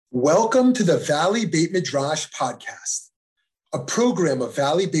Welcome to the Valley Beit Midrash podcast, a program of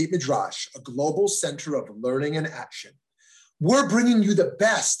Valley Beit Midrash, a global center of learning and action. We're bringing you the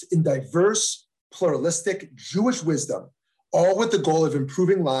best in diverse, pluralistic Jewish wisdom, all with the goal of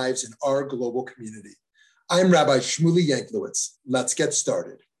improving lives in our global community. I'm Rabbi Shmuley Yanklowitz. Let's get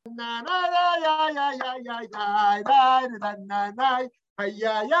started.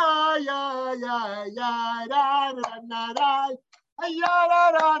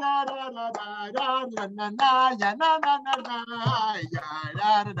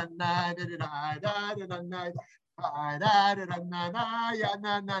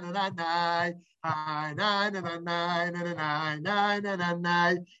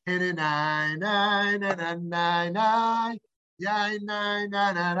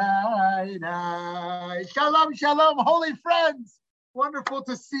 Shalom, shalom, holy friends. Wonderful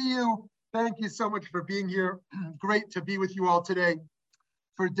to see you. Thank you so much for being here. Great to be with you all today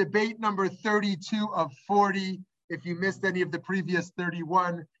for debate number 32 of 40. If you missed any of the previous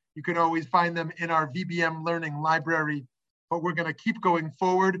 31, you can always find them in our VBM Learning Library. But we're going to keep going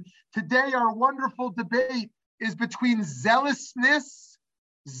forward. Today, our wonderful debate is between zealousness,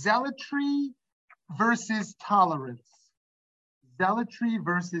 zealotry versus tolerance. Zealotry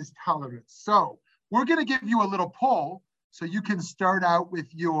versus tolerance. So we're going to give you a little poll so you can start out with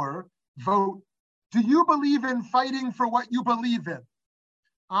your vote. Do you believe in fighting for what you believe in?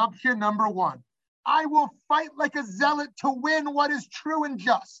 Option number one, I will fight like a zealot to win what is true and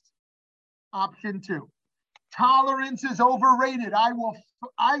just. Option two, tolerance is overrated. I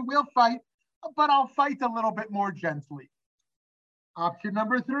will fight, but I'll fight a little bit more gently. Option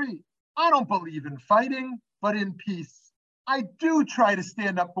number three, I don't believe in fighting, but in peace. I do try to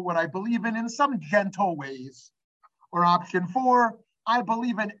stand up for what I believe in some gentle ways. Or option four, I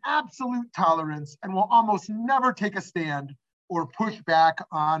believe in absolute tolerance and will almost never take a stand or push back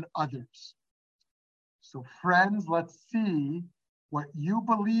on others. So friends, let's see what you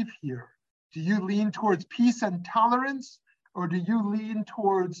believe here. Do you lean towards peace and tolerance, or do you lean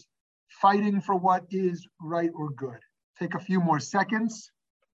towards fighting for what is right or good? Take a few more seconds.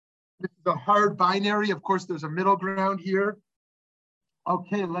 This is a hard binary. Of course, there's a middle ground here.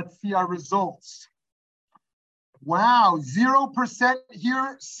 Okay, let's see our results. Wow, 0%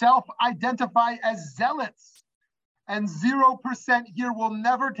 here self-identify as zealots, and 0% here will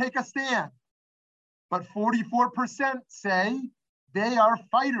never take a stand. But 44% say they are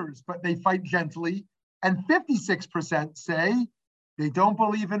fighters, but they fight gently, and 56% say they don't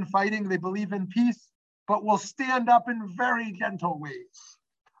believe in fighting, they believe in peace, but will stand up in very gentle ways.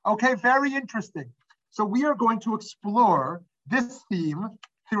 Okay, very interesting. So we are going to explore this theme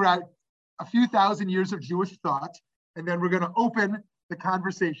throughout a few thousand years of Jewish thought, and then we're going to open the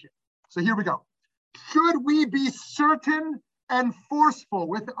conversation. So here we go. Should we be certain and forceful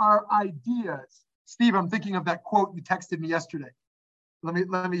with our ideas? Steve, I'm thinking of that quote you texted me yesterday. Let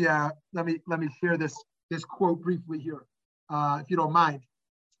me share this quote briefly here, if you don't mind.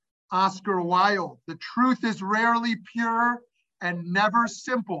 Oscar Wilde: the truth is rarely pure and never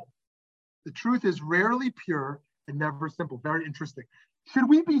simple. The truth is rarely pure and never simple. Very interesting. Should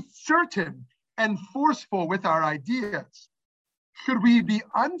we be certain and forceful with our ideas? Should we be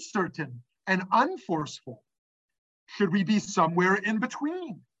uncertain and unforceful? Should we be somewhere in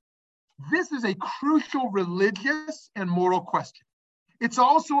between? This is a crucial religious and moral question. It's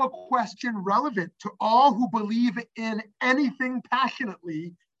also a question relevant to all who believe in anything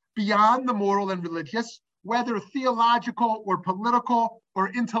passionately beyond the moral and religious, whether theological or political or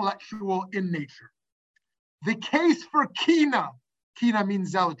intellectual in nature. The case for Kina means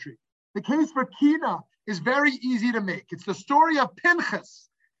zealotry. The case for Kina is very easy to make. It's the story of Pinchas.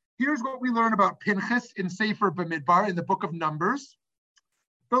 Here's what we learn about Pinchas in Sefer Bamidbar in the book of Numbers.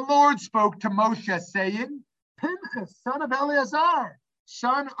 The Lord spoke to Moshe saying, Pinchas, son of Eleazar,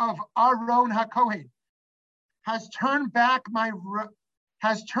 son of Aaron HaKohen, has turned back my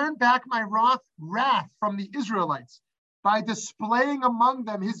wrath from the Israelites by displaying among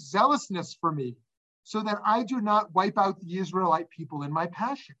them his zealousness for me, so that I do not wipe out the Israelite people in my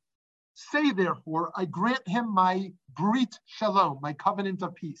passion. Say, therefore, I grant him my Brit Shalom, my covenant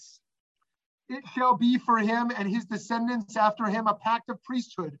of peace. It shall be for him and his descendants after him a pact of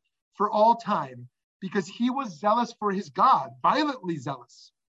priesthood for all time, because he was zealous for his God, violently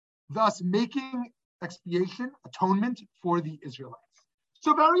zealous, thus making expiation, atonement for the Israelites.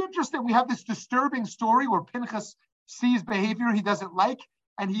 So very interesting. We have this disturbing story where Pinchas sees behavior he doesn't like,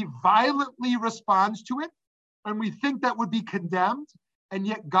 and he violently responds to it. And we think that would be condemned. And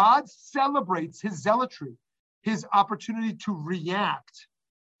yet God celebrates his zealotry, his opportunity to react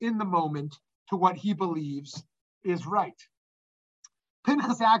in the moment to what he believes is right.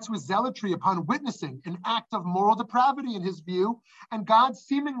 Pinchas acts with zealotry upon witnessing an act of moral depravity in his view, and God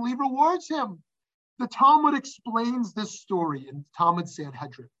seemingly rewards him. The Talmud explains this story in Talmud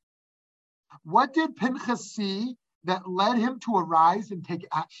Sanhedrin. What did Pinchas see that led him to arise and take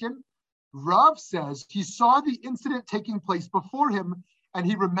action? Rav says he saw the incident taking place before him, and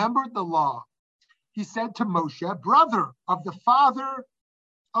he remembered the law. He said to Moshe, brother of the father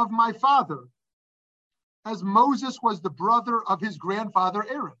of my father, as Moses was the brother of his grandfather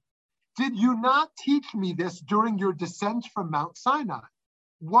Aaron. Did you not teach me this during your descent from Mount Sinai?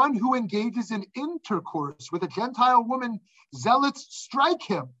 One who engages in intercourse with a Gentile woman, zealots strike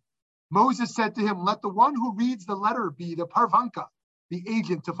him. Moses said to him, let the one who reads the letter be the parvanka, the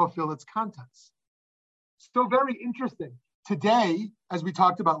agent to fulfill its contents. So very interesting. Today, as we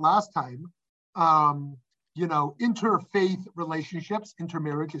talked about last time, interfaith relationships,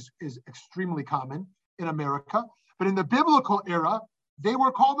 intermarriage is extremely common in America. But in the biblical era, they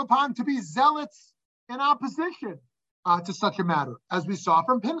were called upon to be zealots in opposition to such a matter, as we saw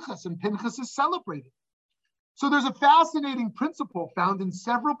from Pinchas, and Pinchas is celebrated. So there's a fascinating principle found in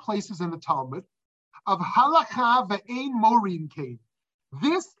several places in the Talmud of halakha ve'ein morin kain.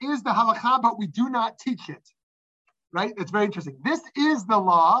 This is the halakha, but we do not teach it, right? It's very interesting. This is the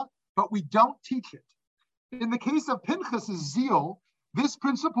law, but we don't teach it. In the case of Pinchas's zeal, this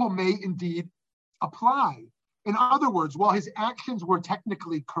principle may indeed apply. In other words, while his actions were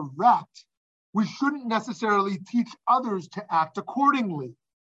technically correct, we shouldn't necessarily teach others to act accordingly.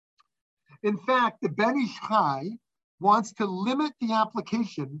 In fact, the Ben Ish Chai wants to limit the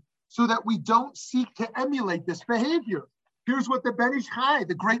application so that we don't seek to emulate this behavior. Here's what the Ben Ish Chai,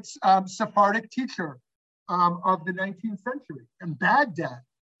 the great Sephardic teacher of the 19th century in Baghdad,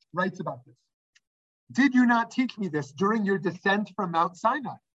 writes about this. Did you not teach me this during your descent from Mount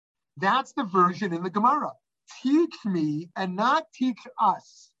Sinai? That's the version in the Gemara. Teach me and not teach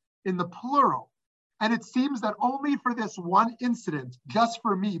us in the plural. And it seems that only for this one incident, just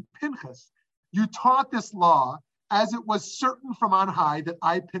for me, Pinchas, you taught this law as it was certain from on high that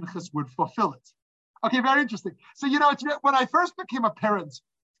I, Pinchas, would fulfill it. Okay, very interesting. So, when I first became a parent,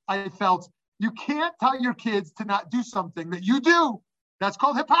 I felt you can't tell your kids to not do something that you do. That's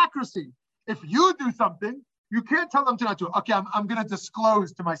called hypocrisy. If you do something, you can't tell them to not do it. Okay, I'm going to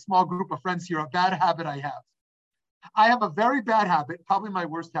disclose to my small group of friends here a bad habit I have. I have a very bad habit, probably my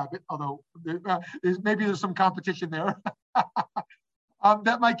worst habit, although maybe there's some competition there,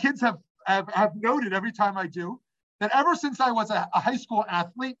 that my kids have noted every time I do, that ever since I was a high school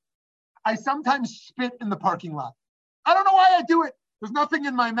athlete, I sometimes spit in the parking lot. I don't know why I do it. There's nothing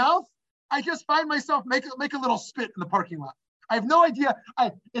in my mouth. I just find myself make a little spit in the parking lot. I have no idea.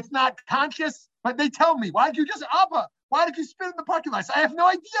 It's not conscious, but they tell me, why did you spit in the parking lot? I say, I have no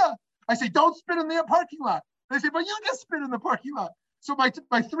idea. I say, don't spit in the parking lot. They say, but you just spit in the parking lot. So my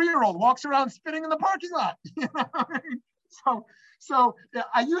 3-year-old walks around spitting in the parking lot. You know what I mean? So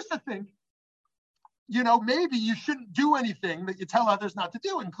I used to think, maybe you shouldn't do anything that you tell others not to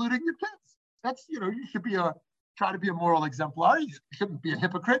do, including your kids. That's, you should try to be a moral exemplar. You shouldn't be a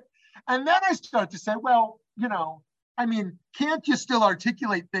hypocrite. And then I start to say, well, can't you still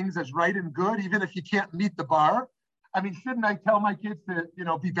articulate things as right and good, even if you can't meet the bar? Shouldn't I tell my kids to,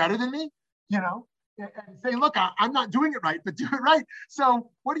 be better than me, and say, look, I'm not doing it right, but do it right.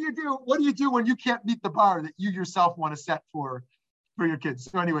 So what do you do? What do you do when you can't meet the bar that you yourself want to set for your kids?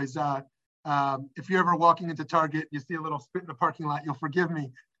 So anyways, if you're ever walking into Target, you see a little spit in the parking lot, you'll forgive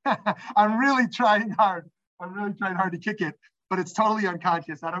me. I'm really trying hard to kick it, but it's totally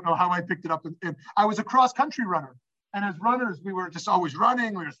unconscious. I don't know how I picked it up. And I was a cross-country runner. And as runners, we were just always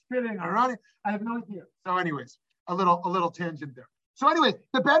running, we were spitting or running. I have no idea. So anyways, a little tangent there. So anyways,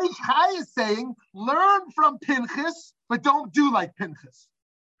 the Ben Ish Chai is saying, learn from Pinchas, but don't do like Pinchas.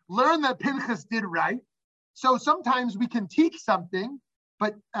 Learn that Pinchas did right. So sometimes we can teach something,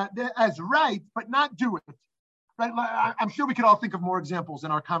 but as right, but not do it. Right? I'm sure we could all think of more examples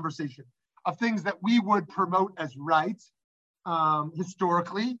in our conversation of things that we would promote as right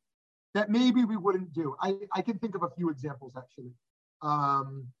historically, that maybe we wouldn't do. I can think of a few examples actually,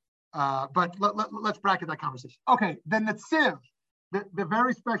 but let's bracket that conversation. Okay, then the Netziv, the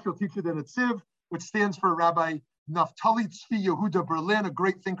very special teacher, the Netziv, which stands for Rabbi Naftali Tzvi Yehuda Berlin, a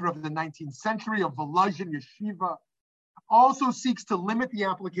great thinker of the 19th century of Volozhin Yeshiva, also seeks to limit the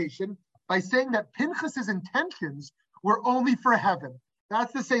application by saying that Pinchas's intentions were only for heaven.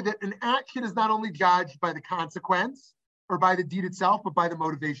 That's to say that an action is not only judged by the consequence or by the deed itself, but by the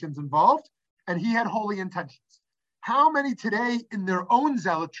motivations involved, and he had holy intentions. How many today in their own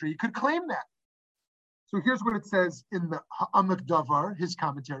zealotry could claim that? So here's what it says in the Amak Davar, his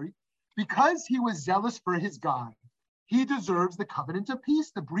commentary. Because he was zealous for his God, he deserves the covenant of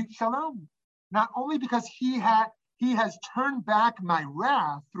peace, the Brit Shalom. Not only because he has turned back my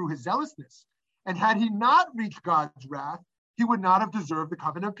wrath through his zealousness, and had he not reached God's wrath, he would not have deserved the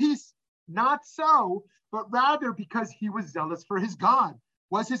covenant of peace. Not so, but rather because he was zealous for his God.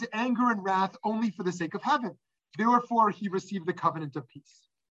 Was his anger and wrath only for the sake of heaven? Therefore, he received the covenant of peace.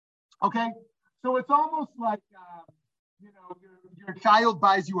 Okay, so it's almost like, your child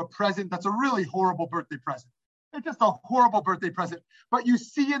buys you a present that's a really horrible birthday present. It's just a horrible birthday present, but you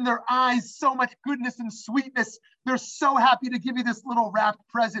see in their eyes so much goodness and sweetness. They're so happy to give you this little wrapped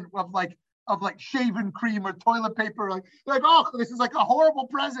present of like shaving cream or toilet paper. Like, oh, this is like a horrible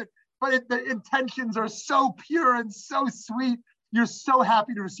present, but the intentions are so pure and so sweet. You're so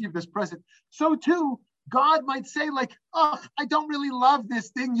happy to receive this present. So too, God might say like, oh, I don't really love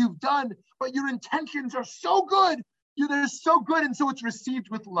this thing you've done, but your intentions are so good. They're so good. And so it's received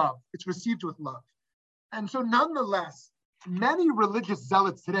with love. It's received with love. And so nonetheless, many religious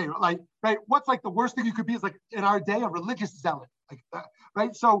zealots today, right? What's like the worst thing you could be is like in our day, a religious zealot, like that,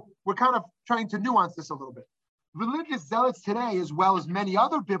 right? So we're kind of trying to nuance this a little bit. Religious zealots today, as well as many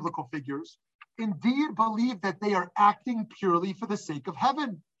other biblical figures, indeed believe that they are acting purely for the sake of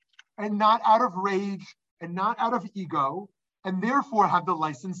heaven and not out of rage and not out of ego, and therefore have the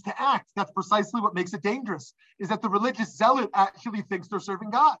license to act. That's precisely what makes it dangerous, is that the religious zealot actually thinks they're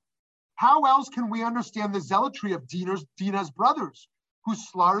serving God. How else can we understand the zealotry of Dinah's brothers who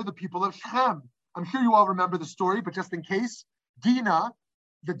slaughtered the people of Shechem? I'm sure you all remember the story, but just in case, Dinah,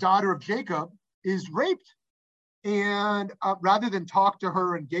 the daughter of Jacob, is raped. And rather than talk to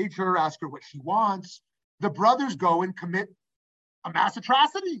her, engage her, ask her what she wants, the brothers go and commit a mass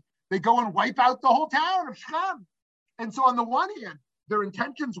atrocity. They go and wipe out the whole town of Shechem. And so on the one hand, their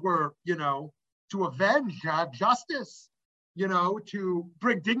intentions were, to avenge justice, to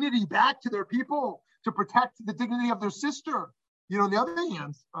bring dignity back to their people, to protect the dignity of their sister. On the other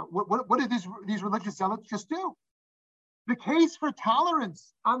hand, what did these religious zealots just do? The case for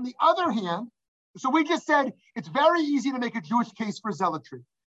tolerance, on the other hand, so we just said it's very easy to make a Jewish case for zealotry.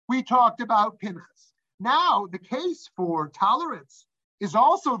 We talked about Pinchas. Now, the case for tolerance is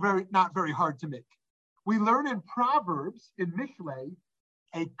also not very hard to make. We learn in Proverbs, in Mishlei,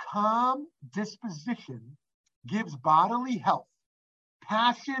 a calm disposition gives bodily health.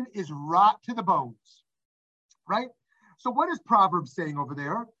 Passion is rot to the bones, right? So what is Proverbs saying over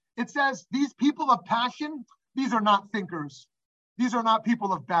there? It says, these people of passion, these are not thinkers. These are not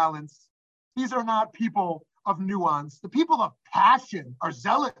people of balance. These are not people of nuance. The people of passion are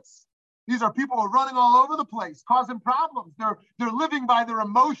zealots. These are people who are running all over the place, causing problems. They're living by their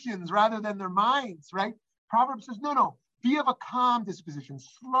emotions rather than their minds, right? Proverbs says, no, be of a calm disposition.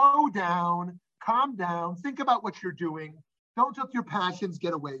 Slow down, calm down, think about what you're doing. Don't let your passions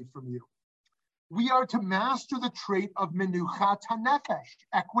get away from you. We are to master the trait of menuchat hanefesh,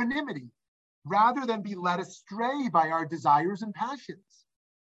 equanimity, rather than be led astray by our desires and passions.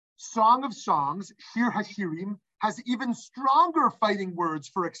 Song of Songs, Shir Hashirim, has even stronger fighting words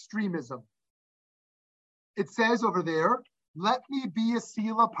for extremism. It says over there, let me be a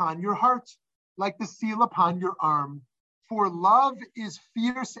seal upon your heart, like the seal upon your arm. For love is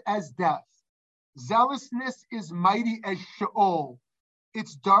fierce as death. Zealousness is mighty as Sheol.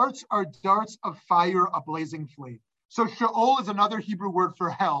 Its darts are darts of fire, a blazing flame. So Sheol is another Hebrew word for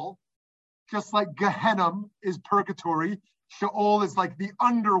hell, just like Gehenna is purgatory. Sheol is like the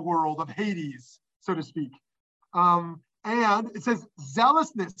underworld of Hades, so to speak. And it says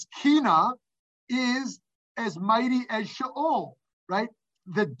zealousness, kina, is as mighty as Sheol, right?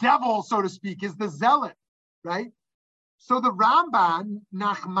 The devil, so to speak, is the zealot, right? So the Ramban,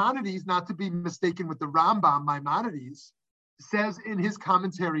 Nachmanides, not to be mistaken with the Rambam, Maimonides, says in his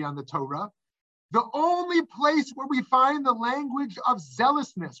commentary on the Torah, the only place where we find the language of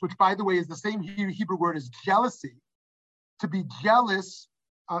zealousness, which by the way is the same Hebrew word as jealousy, to be jealous,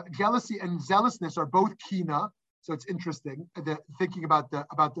 jealousy and zealousness are both kina, so it's interesting thinking about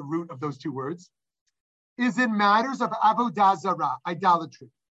the root of those two words, is in matters of avodah zarah, idolatry.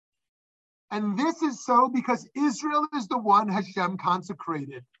 And this is so because Israel is the one Hashem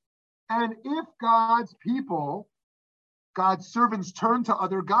consecrated. And if God's people, God's servants turn to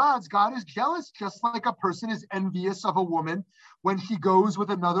other gods, God is jealous, just like a person is envious of a woman when she goes with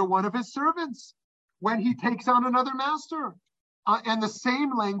another one of his servants, when he takes on another master. And the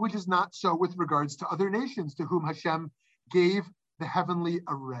same language is not so with regards to other nations to whom Hashem gave the heavenly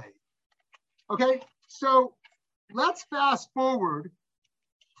array. Okay, so let's fast forward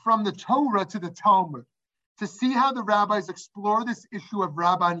from the Torah to the Talmud to see how the rabbis explore this issue of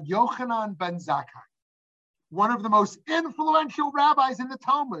Rabban Yochanan ben Zakkai, one of the most influential rabbis in the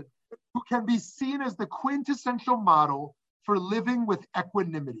Talmud. who can be seen as the quintessential model for living with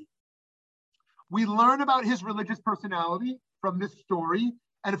equanimity. We learn about his religious personality from this story.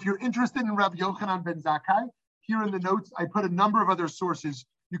 And if you're interested in Rabbi Yochanan ben Zakkai, here in the notes, I put a number of other sources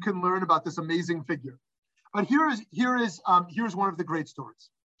you can learn about this amazing figure. But here's one of the great stories.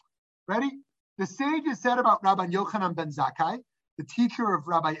 Ready? The sages said about Rabbi Yochanan ben Zakkai, the teacher of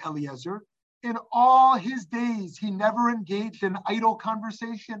Rabbi Eliezer, in all his days, he never engaged in idle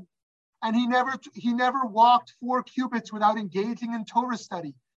conversation. And he never walked 4 cubits without engaging in Torah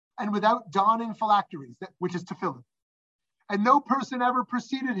study and without donning phylacteries, which is tefillin. And no person ever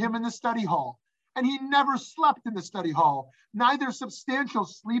preceded him in the study hall. And he never slept in the study hall, neither substantial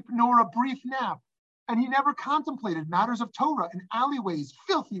sleep nor a brief nap. And he never contemplated matters of Torah in alleyways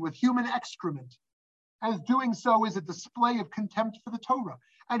filthy with human excrement, as doing so is a display of contempt for the Torah.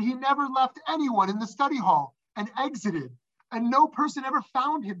 And he never left anyone in the study hall and exited. And no person ever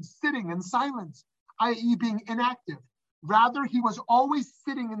found him sitting in silence, i.e. being inactive. Rather, he was always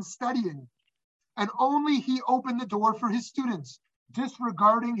sitting and studying. And only he opened the door for his students,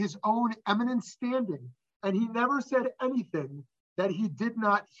 disregarding his own eminent standing. And he never said anything that he did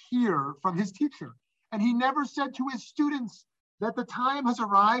not hear from his teacher. And he never said to his students that the time has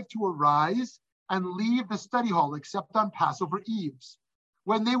arrived to arise and leave the study hall except on Passover Eves,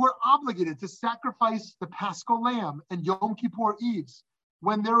 when they were obligated to sacrifice the Paschal lamb and Yom Kippur Eves,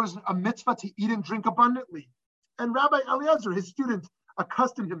 when there was a mitzvah to eat and drink abundantly. And Rabbi Eliezer, his student,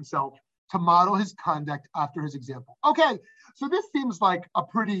 accustomed himself to model his conduct after his example. Okay, so this seems like a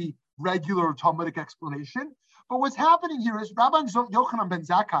pretty regular Talmudic explanation, but what's happening here is Rabbi Yochanan ben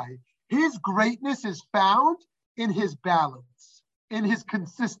Zakkai, his greatness is found in his balance, in his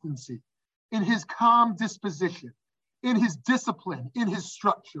consistency, in his calm disposition, in his discipline, in his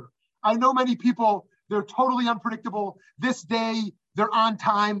structure. I know many people, they're totally unpredictable. This day, they're on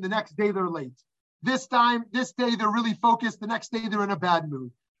time. The next day, they're late. This day, they're really focused. The next day, they're in a bad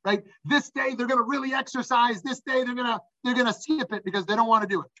mood, right? This day, they're going to really exercise. This day, they're going to skip it because they don't want to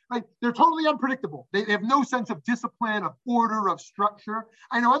do it, right? They're totally unpredictable. They have no sense of discipline, of order, of structure.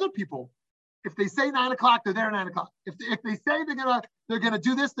 I know other people, if they say 9 o'clock, they're there at 9 o'clock. If they say they're gonna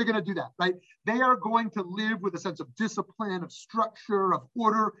do this, they're gonna do that, right? They are going to live with a sense of discipline, of structure, of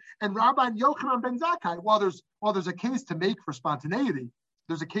order. And Rabbi Yochanan ben Zakkai, while there's a case to make for spontaneity,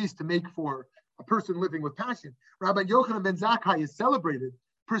 there's a case to make for a person living with passion. Rabbi Yochanan ben Zakkai is celebrated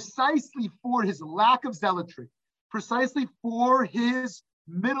precisely for his lack of zealotry, precisely for his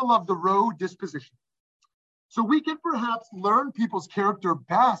middle of the road disposition. So we can perhaps learn people's character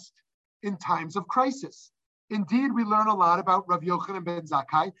best in times of crisis. Indeed, we learn a lot about Rav Yochanan ben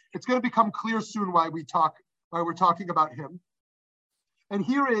Zakkai. It's going to become clear soon why we're talking about him. And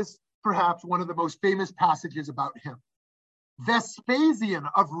here is perhaps one of the most famous passages about him. Vespasian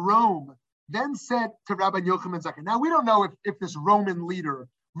of Rome then said to Rabbi Yochanan ben Zakkai. Now, we don't know if this Roman leader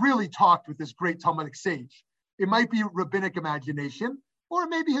really talked with this great Talmudic sage. It might be rabbinic imagination, or it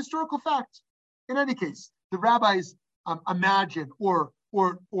may be historical fact. In any case, the rabbis imagine or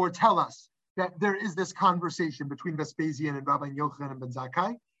tell us that there is this conversation between Vespasian and Rabbi Yochanan ben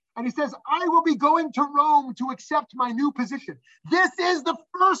Zakkai. And he says, I will be going to Rome to accept my new position. This is the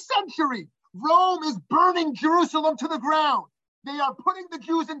 1st century. Rome is burning Jerusalem to the ground. They are putting the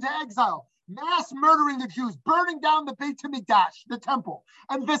Jews into exile, mass murdering the Jews, burning down the Beit HaMikdash, the temple.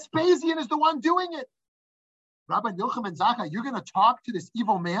 And Vespasian is the one doing it. Rabbi Yochanan ben Zakkai, you're going to talk to this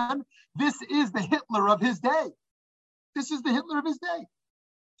evil man? This is the Hitler of his day. This is the Hitler of his day.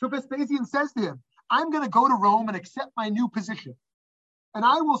 So Vespasian says to him, I'm going to go to Rome and accept my new position. And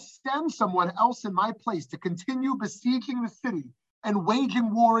I will send someone else in my place to continue besieging the city and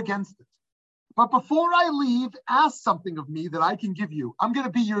waging war against it. But before I leave, ask something of me that I can give you. I'm going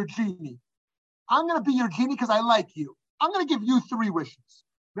to be your genie. I'm going to be your genie because I like you. I'm going to give you 3 wishes.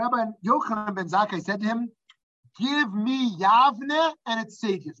 Rabbi Yochanan ben Zakkai said to him, give me Yavne and its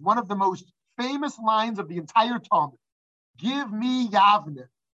sages. One of the most famous lines of the entire Talmud. Give me Yavne.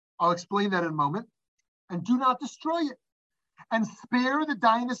 I'll explain that in a moment. And do not destroy it. And spare the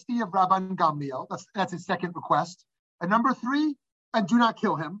dynasty of Rabban Gamliel. That's his second request. And number 3, and do not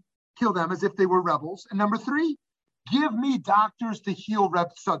kill him. Kill them as if they were rebels. And number 3, give me doctors to heal Reb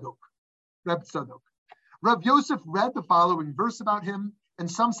Tzadok. Rav Yosef read the following verse about him, and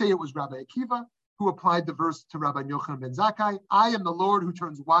some say it was Rabbi Akiva who applied the verse to Rabbi Yochanan ben Zakkai. I am the Lord who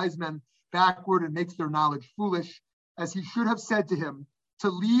turns wise men backward and makes their knowledge foolish, as he should have said to him, to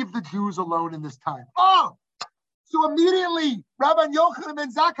leave the Jews alone in this time. Oh, so immediately Rabbi Yochanan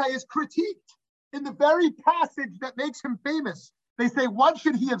ben Zakkai is critiqued in the very passage that makes him famous. They say, what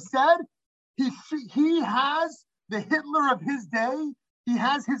should he have said? He has the Hitler of his day He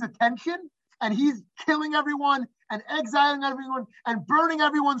has his attention, and he's killing everyone and exiling everyone and burning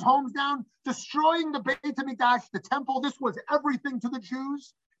everyone's homes down, destroying the Beit HaMikdash, the temple. This was everything to the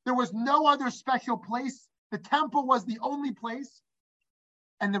Jews. There was no other special place. The temple was the only place.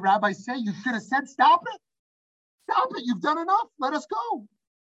 And the rabbis say, you should have said, stop it. Stop it. You've done enough. Let us go.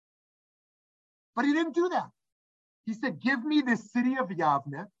 But he didn't do that. He said, give me this city of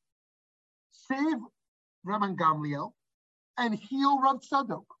Yavne, save Rabban Gamliel, and heal Rav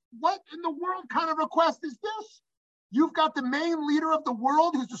Tzadok. What in the world kind of request is this? You've got the main leader of the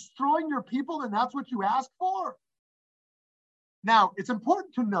world who's destroying your people, and that's what you ask for? Now, it's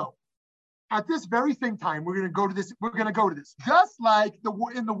important to know, at this very same time, we're going to go to this. Just like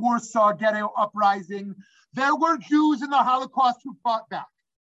in the Warsaw Ghetto uprising, there were Jews in the Holocaust who fought back.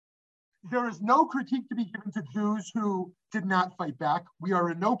 There is no critique to be given to Jews who did not fight back. We are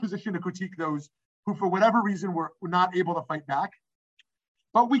in no position to critique those who, for whatever reason, were not able to fight back.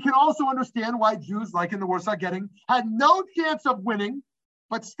 But we can also understand why Jews, like in the Warsaw Ghetto, had no chance of winning,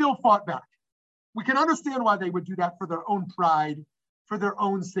 but still fought back. We can understand why they would do that for their own pride, for their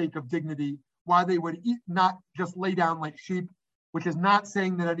own sake of dignity, why they would not just lay down like sheep, which is not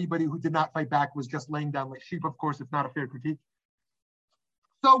saying that anybody who did not fight back was just laying down like sheep. Of course, it's not a fair critique.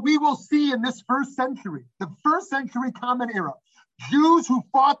 So we will see in this first century, the first century Common Era, Jews who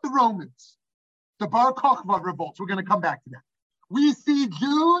fought the Romans, the Bar Kokhba revolts. We're going to come back to that. We see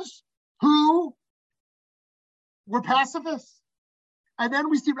Jews who were pacifists. And then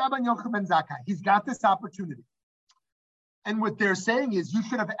we see Rabbi Yochanan ben Zakkai. He's got this opportunity. And what they're saying is, you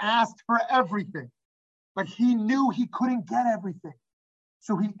should have asked for everything. But he knew he couldn't get everything.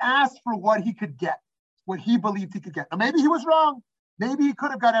 So he asked for what he could get, what he believed he could get. Now, maybe he was wrong. Maybe he could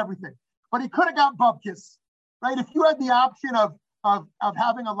have got everything. But he could have got bupkis, right? If you had the option of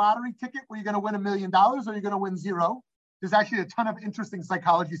having a lottery ticket where you're going to win $1 million or you're going to win zero, there's actually a ton of interesting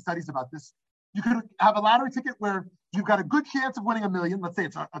psychology studies about this. You could have a lottery ticket where you've got a good chance of winning $1 million. Let's say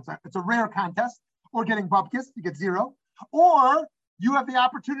it's a rare contest, or getting bupkis, you get zero. Or you have the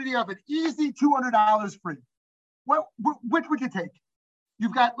opportunity of an easy $200 free. Which would you take?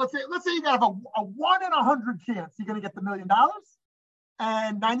 You've got, let's say you got a 1 in 100 chance you're going to get the $1 million,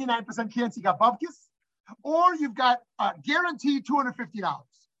 and 99% chance you got bupkis, or you've got a guaranteed $250.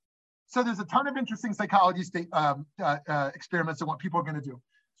 So there's a ton of interesting psychology experiments on what people are going to do.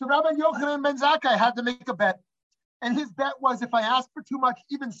 So Rabbi Yochanan ben Zakkai had to make a bet. And his bet was, if I ask for too much,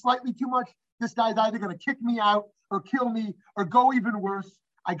 even slightly too much, this guy's either going to kick me out or kill me or go even worse.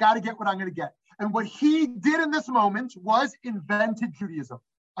 I got to get what I'm going to get. And what he did in this moment was invented Judaism.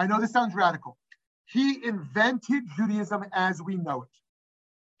 I know this sounds radical. He invented Judaism as we know it.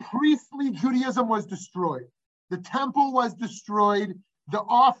 Priestly Judaism was destroyed. The temple was destroyed. The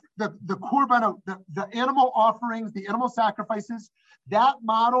korban, the animal offerings, the animal sacrifices, that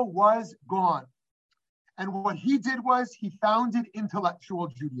model was gone. And what he did was he founded intellectual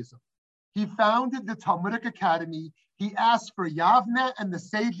Judaism. He founded the Talmudic Academy. He asked for Yavne and the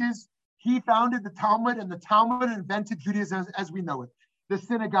sages. He founded the Talmud, and the Talmud invented Judaism as we know it. The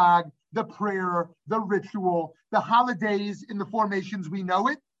synagogue, the prayer, the ritual, the holidays in the formations we know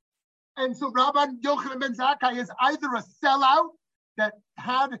it. And so Rabbi Yochanan ben Zakkai is either a sellout that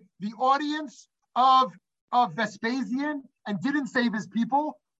had the audience of Vespasian and didn't save his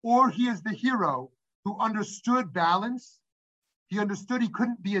people, or he is the hero who understood balance. He understood he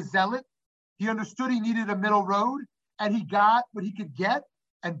couldn't be a zealot. He understood he needed a middle road, and he got what he could get.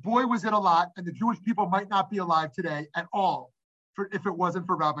 And boy, was it a lot. And the Jewish people might not be alive today at all if it wasn't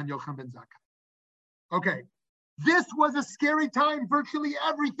for Rabbi Yochanan ben Zakkai. Okay, this was a scary time. Virtually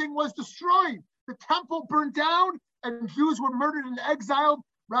everything was destroyed. The temple burned down, and Jews were murdered and exiled.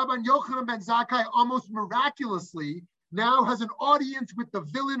 Rabbi Yochanan ben Zakkai almost miraculously now has an audience with the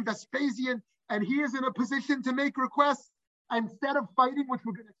villain Vespasian, and he is in a position to make requests. Instead of fighting, which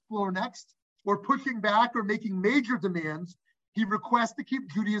we're going to explore next, or pushing back or making major demands, he requests to keep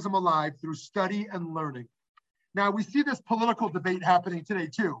Judaism alive through study and learning. Now, we see this political debate happening today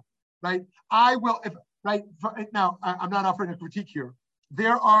too, right? I'm not offering a critique here.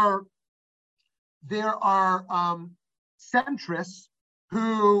 There are centrists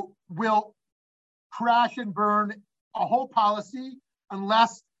who will crash and burn a whole policy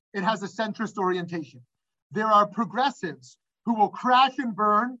unless it has a centrist orientation. There are progressives who will crash and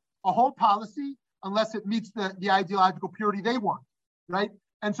burn a whole policy unless it meets the ideological purity they want, right?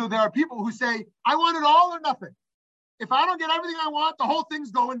 And so there are people who say, I want it all or nothing. If I don't get everything I want, the whole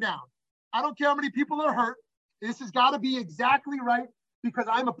thing's going down. I don't care how many people are hurt. This has got to be exactly right because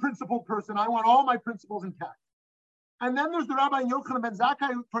I'm a principled person. I want all my principles intact. And then there's the Rabbi Yochanan ben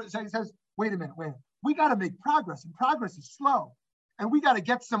Zakkai who says, wait a minute. We got to make progress, and progress is slow. and we got to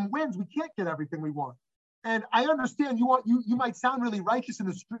get some wins. We can't get everything we want. And I understand you might sound really righteous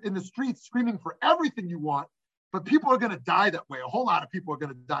in the streets screaming for everything you want, but people are going to die that way. A whole lot of people are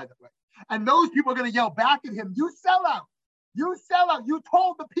going to die that way. And those people are going to yell back at him, you sell out. You sell out. You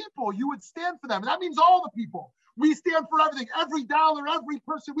told the people you would stand for them. And that means all the people. We stand for everything, every dollar, every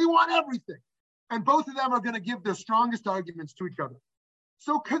person. We want everything. And both of them are going to give their strongest arguments to each other.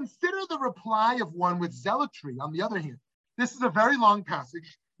 So consider the reply of one with zealotry, on the other hand. This is a very long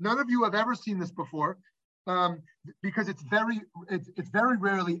passage. None of you have ever seen this before, because it's very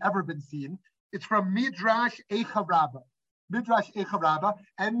rarely ever been seen. It's from Midrash Eicha Rabbah. Midrash Eicha Rabbah.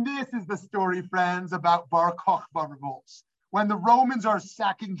 And this is the story, friends, about Bar Kokhba revolts. When the Romans are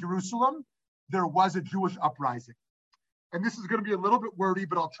sacking Jerusalem, there was a Jewish uprising. And this is going to be a little bit wordy,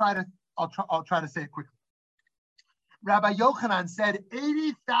 but I'll try to say it quickly. Rabbi Yochanan said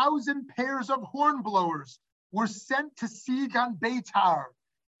 80,000 pairs of hornblowers were sent to siege on Beitar,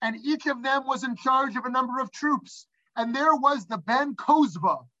 and each of them was in charge of a number of troops. And there was the Ben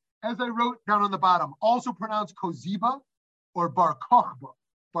Kozba, as I wrote down on the bottom, also pronounced Koziba or Bar Kokhba.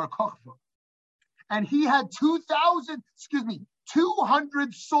 And he had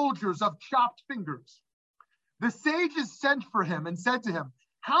 200 soldiers of chopped fingers. The sages sent for him and said to him,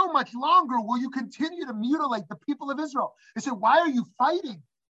 how much longer will you continue to mutilate the people of Israel? They said, why are you fighting?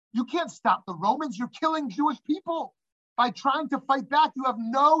 You can't stop the Romans. You're killing Jewish people. By trying to fight back, you have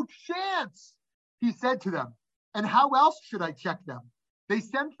no chance. He said to them, and how else should I check them? They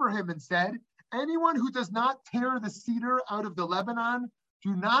sent for him and said, anyone who does not tear the cedar out of the Lebanon,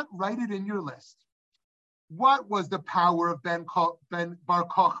 do not write it in your list. What was the power of Ben Bar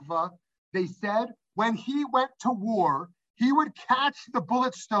Kokhba? They said, when he went to war, he would catch the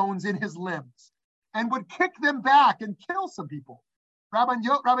bullet stones in his limbs and would kick them back and kill some people. Rabbi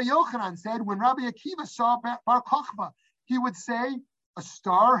Yochanan said, when Rabbi Akiva saw Bar Kokhba, he would say, a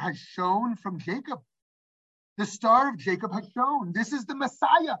star has shone from Jacob. The star of Jacob has shone. This is the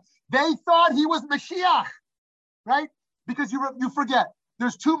Messiah. They thought he was Mashiach, right? Because you forget,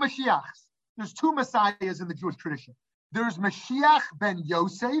 there's two Mashiachs. There's two Messiahs in the Jewish tradition. There's Mashiach ben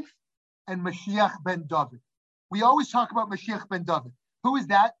Yosef and Mashiach ben David. We always talk about Mashiach ben David. Who is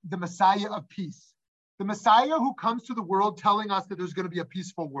that? The Messiah of peace. The Messiah who comes to the world telling us that there's going to be a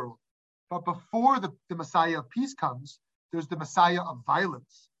peaceful world. But before the Messiah of peace comes, there's the Messiah of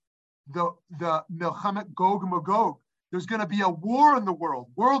violence. The Milchemet Gog Magog. There's going to be a war in the world,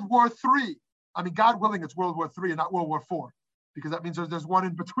 World War III. I mean, God willing, it's World War III and not World War IV, because that means there's one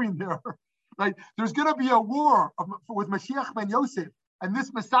in between there. Right? There's going to be a war with Mashiach ben Yosef, and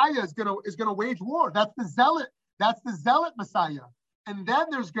this Messiah is going to wage war. That's the zealot. That's the zealot Messiah. And then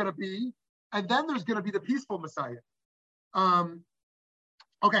there's going to be the peaceful Messiah.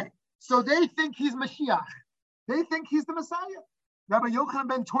 Okay, so they think he's Mashiach. They think he's the Messiah. Rabbi Yochanan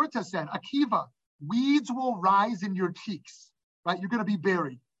ben Torta said, Akiva, weeds will rise in your cheeks, right? You're going to be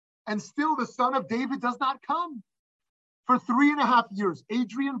buried. And still the son of David does not come. For 3.5 years,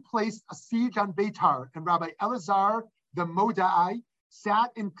 Adrian placed a siege on Beitar, and Rabbi Elazar, the Modai,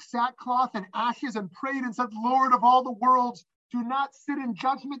 sat in sackcloth and ashes and prayed and said, Lord of all the worlds, do not sit in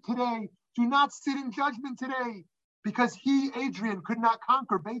judgment today. Do not sit in judgment today. Because he, Adrian, could not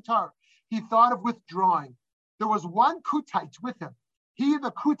conquer Beitar. He thought of withdrawing. There was one Kuthite with him. He,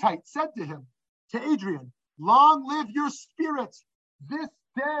 the Kuthite, said to him, to Adrian, long live your spirit. This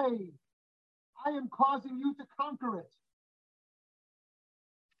day I am causing you to conquer it.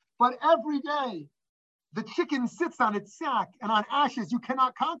 But every day the chicken sits on its sack, and on ashes you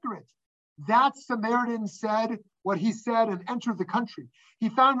cannot conquer it. That Samaritan said what he said and entered the country. He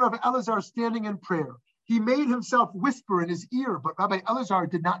found Rabbi Elazar standing in prayer. He made himself whisper in his ear, but Rabbi Elazar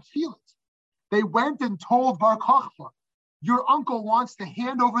did not feel it. They went and told Bar Kokhba, your uncle wants to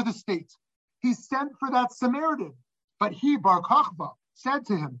hand over the state. He sent for that Samaritan. But he, Bar Kokhba, said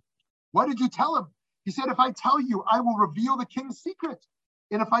to him, what did you tell him? He said, if I tell you, I will reveal the king's secret.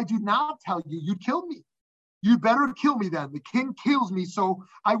 And if I do not tell you, you'd kill me. You'd better kill me then. The king kills me, so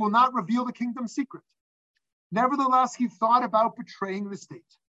I will not reveal the kingdom's secret. Nevertheless, he thought about betraying the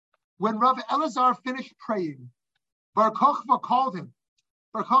state. When Rav Elazar finished praying, Bar Kokhba called him.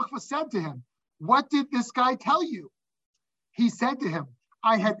 Bar Kokhba said to him, what did this guy tell you? He said to him,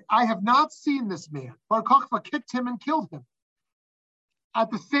 I have not seen this man. Bar Kokhba kicked him and killed him. At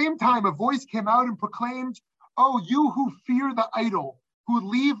the same time, a voice came out and proclaimed, oh, you who fear the idol, who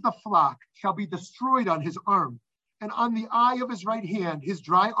leave the flock, shall be destroyed on his arm. And on the eye of his right hand, his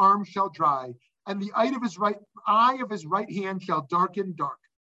dry arm shall dry, and the eye of his right hand shall darken dark.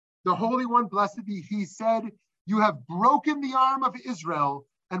 The Holy One, blessed be he, said, you have broken the arm of Israel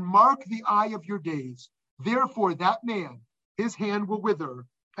and marked the eye of your days. Therefore, that man, his hand will wither,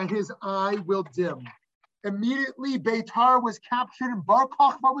 and his eye will dim. Immediately, Beitar was captured and Bar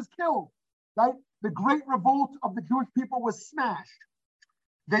Kokhba was killed, right? The great revolt of the Jewish people was smashed.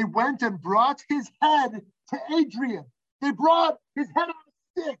 They went and brought his head to Adrian. They brought his head on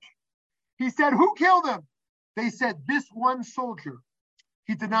a stick. He said, who killed him? They said, this one soldier.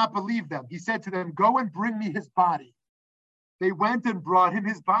 He did not believe them. He said to them, go and bring me his body. They went and brought him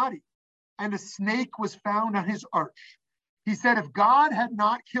his body, and a snake was found on his arch. He said, if God had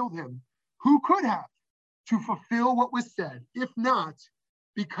not killed him, who could have, to fulfill what was said? If not,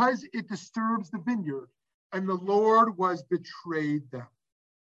 because it disturbs the vineyard, and the Lord was betrayed them.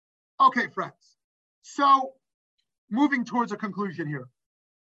 Okay, friends. So moving towards a conclusion here.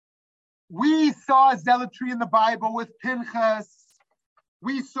 We saw zealotry in the Bible with Pinchas.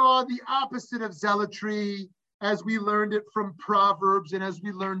 We saw the opposite of zealotry as we learned it from Proverbs and as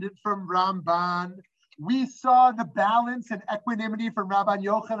we learned it from Ramban. We saw the balance and equanimity from Rabban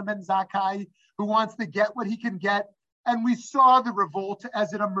Yochanan ben Zakkai, who wants to get what he can get. And we saw the revolt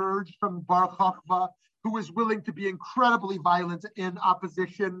as it emerged from Bar Kokhba, who was willing to be incredibly violent in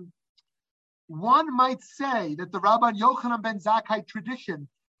opposition. One might say that the Rabban Yochanan ben Zakkai tradition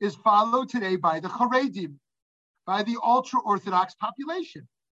is followed today by the Haredim, by the ultra-Orthodox population,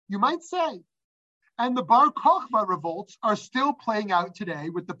 you might say. And the Bar Kokhba revolts are still playing out today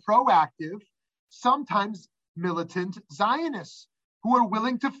with the proactive, sometimes militant Zionists who are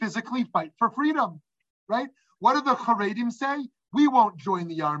willing to physically fight for freedom, right? What do the Haredim say? We won't join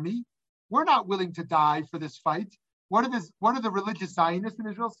the army. We're not willing to die for this fight. What do the religious Zionists in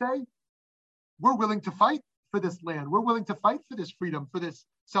Israel say? We're willing to fight for this land. We're willing to fight for this freedom, for this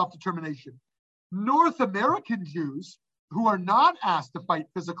self-determination. North American Jews who are not asked to fight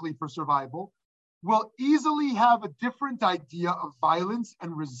physically for survival will easily have a different idea of violence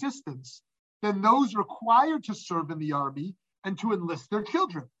and resistance than those required to serve in the army and to enlist their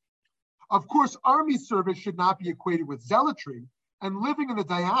children. Of course, army service should not be equated with zealotry, and living in the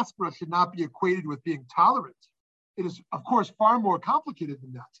diaspora should not be equated with being tolerant. It is, of course, far more complicated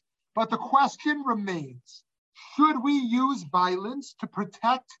than that. But the question remains, should we use violence to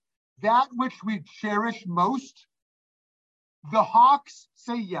protect that which we cherish most? The hawks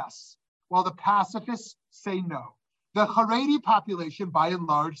say yes, while the pacifists say no. The Haredi population, by and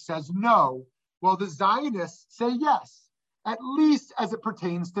large, says no, while the Zionists say yes, at least as it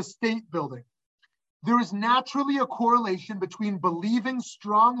pertains to state building. There is naturally a correlation between believing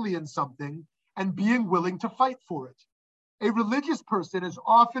strongly in something and being willing to fight for it. A religious person is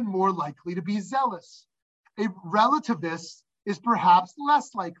often more likely to be zealous. A relativist is perhaps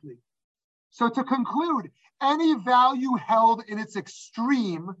less likely. So to conclude, any value held in its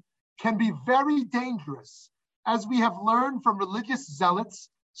extreme can be very dangerous, as we have learned from religious zealots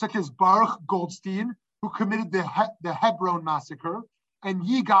such as Baruch Goldstein, who committed the Hebron massacre, and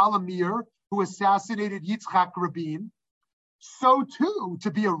Yigal Amir, who assassinated Yitzhak Rabin. So too,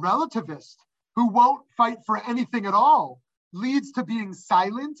 to be a relativist who won't fight for anything at all leads to being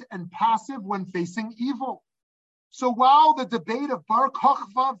silent and passive when facing evil. So while the debate of Bar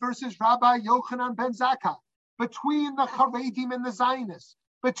Kokhba versus Rabbi Yochanan ben Zakkai, between the Haredim and the Zionists,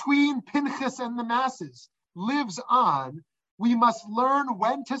 between Pinchas and the masses, lives on, we must learn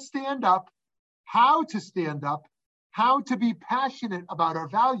when to stand up, how to be passionate about our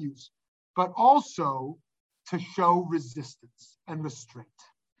values, but also to show resistance and restraint.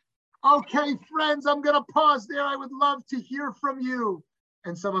 Okay, friends, I'm going to pause there. I would love to hear from you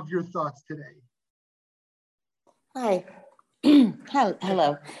and some of your thoughts today. Hi.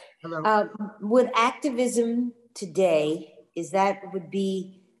 Hello. Hello. Would activism today, is that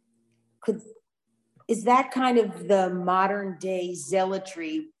kind of the modern day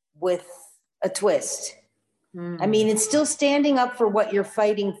zealotry with a twist? I mean, it's still standing up for what you're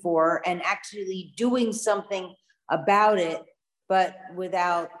fighting for and actually doing something about it, but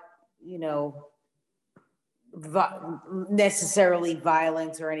without, necessarily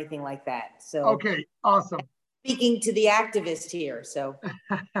violence or anything like that. So okay, awesome. Speaking to the activist here, so.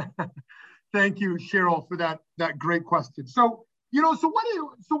 Thank you, Cheryl, for that great question. So,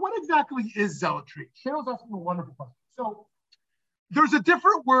 what exactly is zealotry? Cheryl's asking a wonderful question. So there's a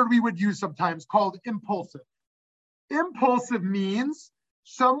different word we would use sometimes called impulsive. Impulsive means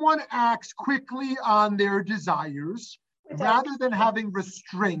someone acts quickly on their desires rather than having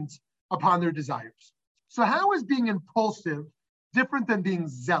restraint upon their desires. So how is being impulsive different than being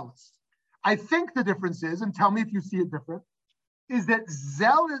zealous? I think the difference is, and tell me if you see it different, is that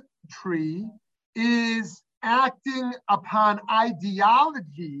zealotry is acting upon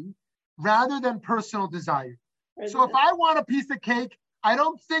ideology rather than personal desire. So if I want a piece of cake, I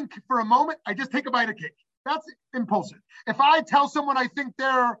don't think for a moment, I just take a bite of cake. That's impulsive. If I tell someone I think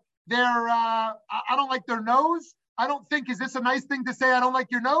I don't like their nose, I don't think, is this a nice thing to say? I don't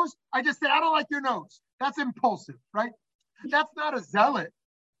like your nose. I just say, I don't like your nose. That's impulsive, right? That's not a zealot.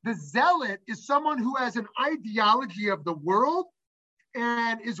 The zealot is someone who has an ideology of the world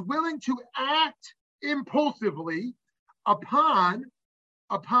and is willing to act impulsively upon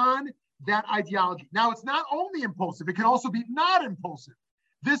that ideology. Now, it's not only impulsive, it can also be not impulsive.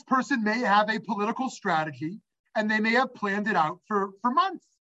 This person may have a political strategy and they may have planned it out for months.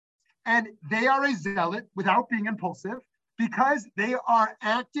 And they are a zealot without being impulsive because they are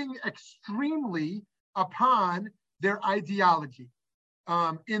acting extremely upon their ideology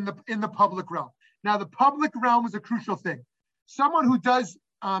in the public realm. Now, the public realm is a crucial thing. Someone who does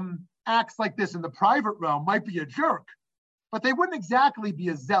acts like this in the private realm might be a jerk, but they wouldn't exactly be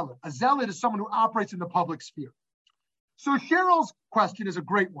a zealot. A zealot is someone who operates in the public sphere. So Cheryl's question is a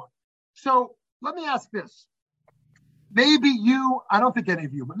great one. So let me ask this. Maybe you, I don't think any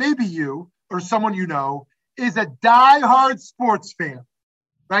of you, but maybe you or someone you know is a diehard sports fan,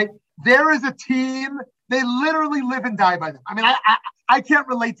 right? There is a team, they literally live and die by them. I mean, I can't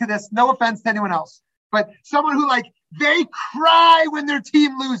relate to this, no offense to anyone else, but someone who they cry when their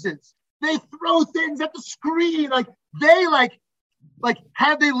team loses. They throw things at the screen. They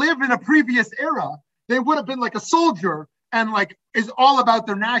had they lived in a previous era, they would have been like a soldier and is all about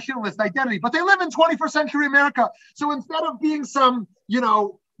their nationalist identity. But they live in 21st century America. So instead of being some,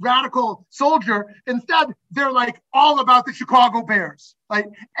 radical soldier, instead they're all about the Chicago Bears.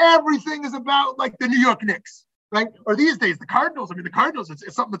 Everything is about the New York Knicks, right? Or these days, the Cardinals. I mean, the Cardinals,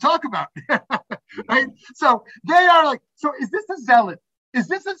 it's something to talk about, right? So they are so is this a zealot? Is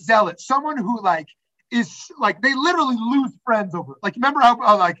this a zealot? Someone who is they literally lose friends over it. Remember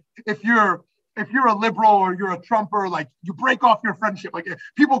how if you're a liberal or you're a Trumper, you break off your friendship.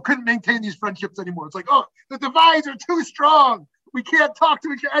 People couldn't maintain these friendships anymore. It's oh, the divides are too strong. We can't talk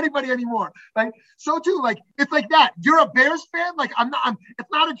to anybody anymore. Right? So too, it's like that. You're a Bears fan. It's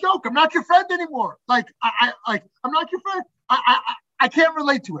not a joke. I'm not your friend anymore. I'm not your friend. I can't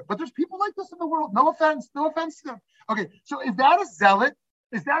relate to it. But there's people like this in the world. No offense to them. Okay, so is that a zealot?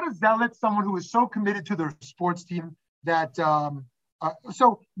 Is that a zealot? Someone who is so committed to their sports team that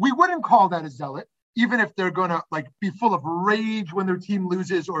so we wouldn't call that a zealot, even if they're gonna be full of rage when their team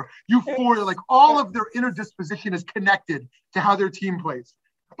loses or euphoria. All of their inner disposition is connected to how their team plays.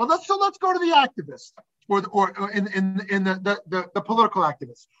 But let's go to the activist or in the political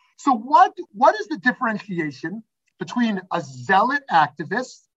activist. So what is the differentiation between a zealot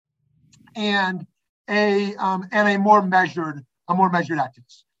activist and a more measured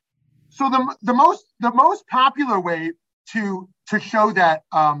activist? So the most popular way to show that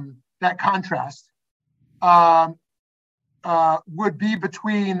that contrast would be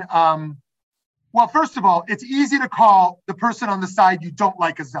between well, first of all, it's easy to call the person on the side you don't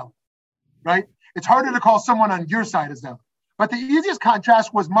like a zealot, right? It's harder to call someone on your side a zealot. But the easiest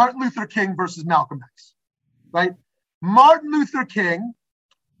contrast was Martin Luther King versus Malcolm X, right? Martin Luther King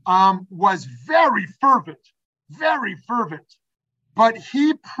was very fervent, but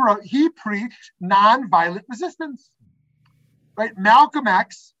he preached nonviolent resistance, right? Malcolm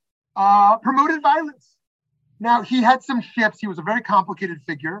X promoted violence. Now, he had some shifts. He was a very complicated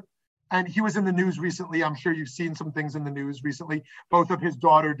figure, and he was in the news recently. I'm sure you've seen some things in the news recently, both of his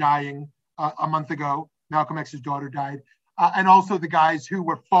daughter dying a month ago. Malcolm X's daughter died, and also the guys who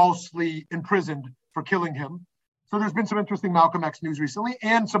were falsely imprisoned for killing him. So there's been some interesting Malcolm X news recently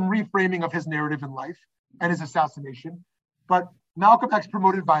and some reframing of his narrative in life and his assassination. But Malcolm X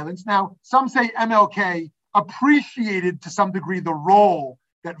promoted violence. Now, some say MLK appreciated to some degree the role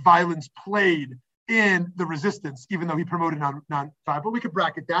that violence played in the resistance, even though he promoted non-violence, but we could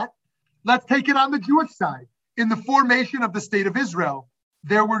bracket that. Let's take it on the Jewish side. In the formation of the state of Israel,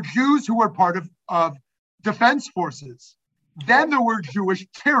 there were Jews who were part of defense forces. Then there were Jewish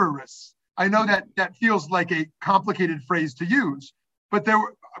terrorists. I know that feels like a complicated phrase to use, but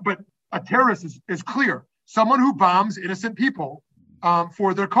a terrorist is clear. Someone who bombs innocent people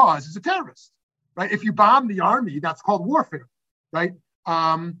for their cause is a terrorist, right? If you bomb the army, that's called warfare, right?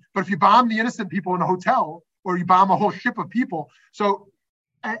 But if you bomb the innocent people in a hotel or you bomb a whole ship of people, so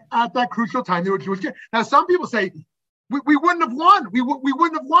at that crucial time, there were Jewish. Now, some people say we wouldn't have won. We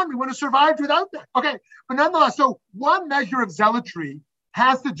wouldn't have won. We would have survived without that. Okay, but nonetheless, so one measure of zealotry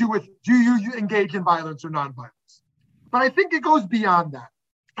has to do with, do you engage in violence or nonviolence? But I think it goes beyond that.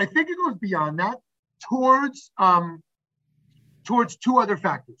 I think it goes beyond that towards two other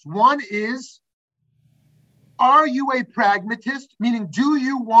factors. One is, are you a pragmatist? Meaning, do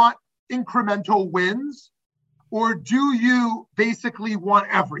you want incremental wins, or do you basically want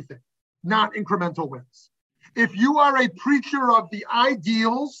everything, not incremental wins? If you are a preacher of the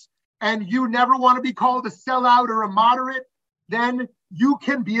ideals and you never want to be called a sellout or a moderate, then you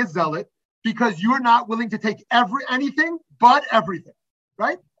can be a zealot because you're not willing to take anything but everything,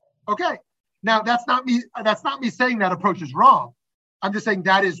 right? Okay. Now that's not me saying that approach is wrong. I'm just saying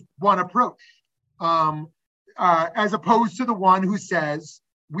that is one approach, as opposed to the one who says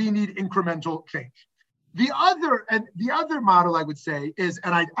we need incremental change. The other model I would say is,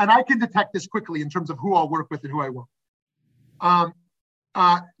 and I can detect this quickly in terms of who I'll work with and who I won't.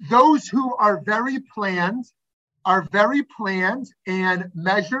 Those who are very planned and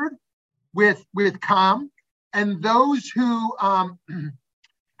measured with calm, and those who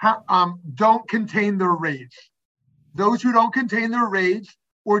don't contain their rage. Those who don't contain their rage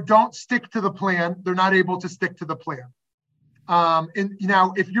or don't stick to the plan, they're not able to stick to the plan. And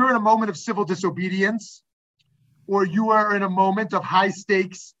if you're in a moment of civil disobedience, or you are in a moment of high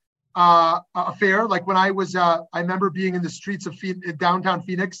stakes affair, like when I remember being in the streets of downtown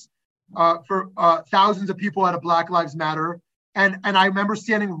Phoenix for thousands of people at a Black Lives Matter, and I remember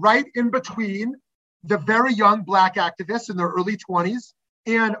standing right in between the very young Black activists in their early 20s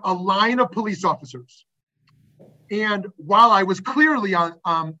and a line of police officers. And while I was clearly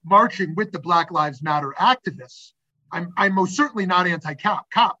marching with the Black Lives Matter activists, I'm most certainly not anti-cop.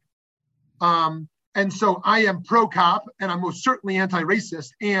 And so I am pro-cop, and I'm most certainly anti-racist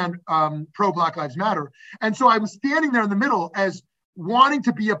and pro-Black Lives Matter. And so I was standing there in the middle as wanting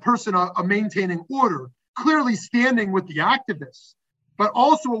to be a person of maintaining order, clearly standing with the activists, but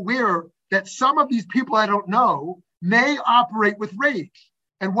also aware that some of these people I don't know may operate with rage.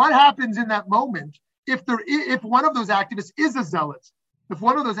 And what happens in that moment, if one of those activists is a zealot, if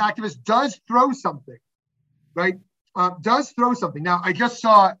one of those activists does throw something, right? Now, I just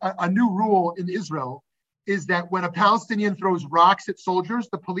saw a new rule in Israel is that when a Palestinian throws rocks at soldiers,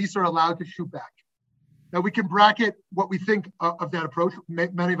 the police are allowed to shoot back. Now, we can bracket what we think of that approach.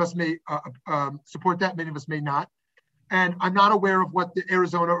 Many of us may support that, many of us may not. And I'm not aware of what the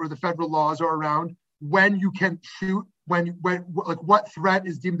Arizona or the federal laws are around when you can shoot, what threat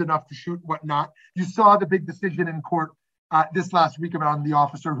is deemed enough to shoot, what not. You saw the big decision in court this last week about the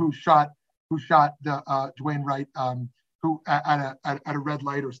officer who shot the Dwayne Wright, who at a red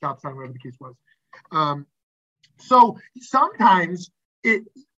light or stop sign, whatever the case was. So sometimes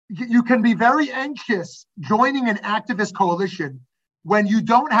you can be very anxious joining an activist coalition when you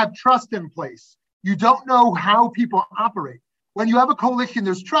don't have trust in place. You don't know how people operate. When you have a coalition,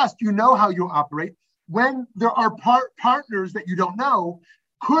 there's trust. You know how you operate. When there are partners that you don't know,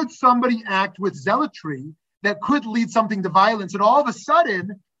 could somebody act with zealotry that could lead something to violence? And all of a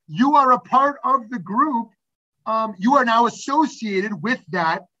sudden, you are a part of the group. You are now associated with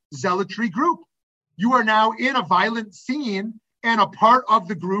that zealotry group. You are now in a violent scene and a part of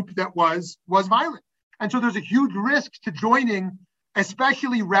the group that was violent. And so there's a huge risk to joining,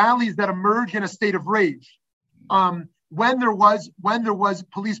 especially rallies that emerge in a state of rage. When there was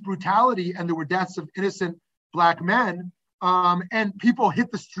police brutality and there were deaths of innocent Black men, and people hit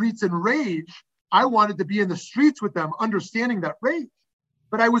the streets in rage, I wanted to be in the streets with them, understanding that rage.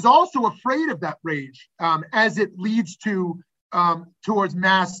 But I was also afraid of that rage as it leads towards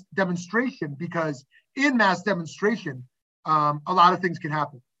mass demonstration, because in mass demonstration, a lot of things can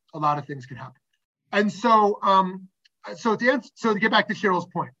happen. And so, to get back to Cheryl's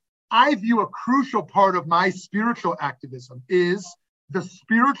point, I view a crucial part of my spiritual activism is the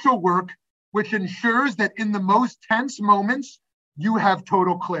spiritual work, which ensures that in the most tense moments, you have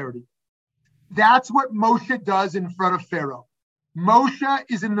total clarity. That's what Moshe does in front of Pharaoh. Moshe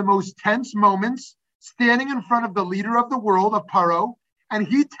is in the most tense moments, standing in front of the leader of the world, of Paro, and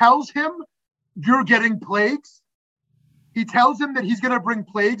he tells him, you're getting plagues. He tells him that he's going to bring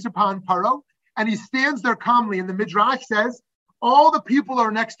plagues upon Paro, and he stands there calmly. And the Midrash says, all the people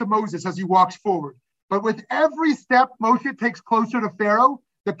are next to Moses as he walks forward. But with every step Moshe takes closer to Pharaoh,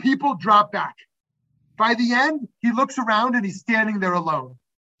 the people drop back. By the end, he looks around and he's standing there alone.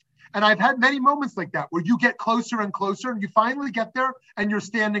 And I've had many moments like that where you get closer and closer and you finally get there and you're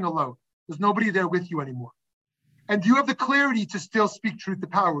standing alone. There's nobody there with you anymore. And do you have the clarity to still speak truth to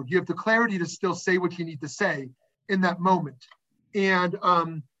power? Do you have the clarity to still say what you need to say in that moment? And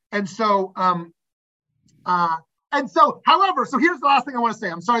so, however, so here's the last thing I want to say.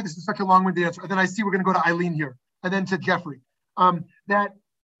 I'm sorry, this is such a long-winded answer. And then I see we're going to go to Eileen here and then to Jeffrey. That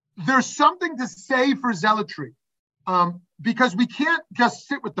there's something to say for zealotry, because we can't just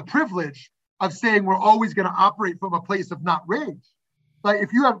sit with the privilege of saying we're always going to operate from a place of not rage. Like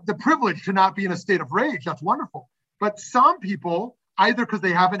if you have the privilege to not be in a state of rage, that's wonderful. But some people, either because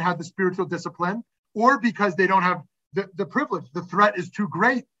they haven't had the spiritual discipline or because they don't have the privilege, the threat is too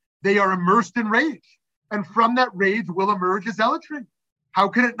great, they are immersed in rage. And from that rage will emerge a zealotry. How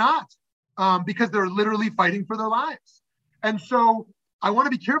can it not? Because they're literally fighting for their lives. And so I want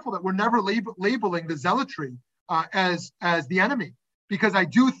to be careful that we're never labeling the zealotry as the enemy, because I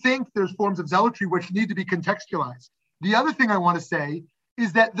do think there's forms of zealotry which need to be contextualized. The other thing I want to say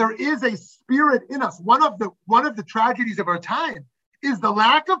is that there is a spirit in us. One of the tragedies of our time is the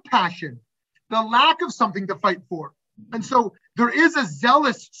lack of passion, the lack of something to fight for. And so there is a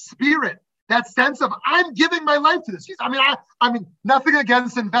zealous spirit, that sense of I'm giving my life to this. I mean, nothing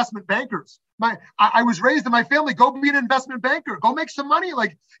against investment bankers. I was raised in my family, go be an investment banker, go make some money. I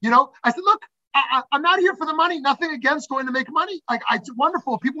said, look, I'm not here for the money. Nothing against going to make money. It's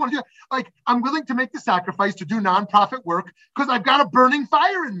wonderful. People want to do it. I'm willing to make the sacrifice to do nonprofit work because I've got a burning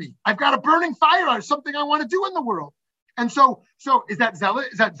fire in me. I've got a burning fire or something I want to do in the world. And so is that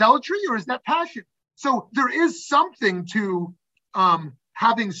zealotry or is that passion? So there is something to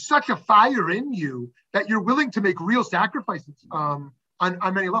having such a fire in you that you're willing to make real sacrifices on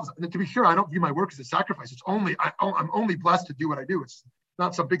many levels. And to be sure, I don't view my work as a sacrifice. It's only I'm only blessed to do what I do. It's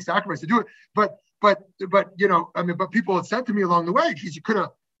not some big sacrifice to do it. But people have said to me along the way, geez, you could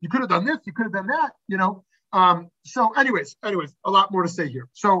have done this, you could have done that, So anyways, a lot more to say here.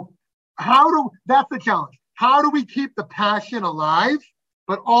 So that's the challenge. How do we keep the passion alive,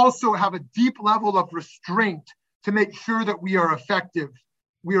 but also have a deep level of restraint to make sure that we are effective?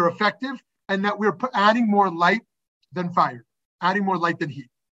 We are effective and that we're adding more light than fire, adding more light than heat.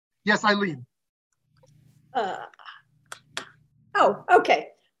 Yes, Eileen. Okay.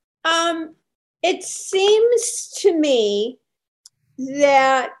 It seems to me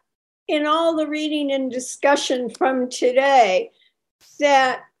that in all the reading and discussion from today,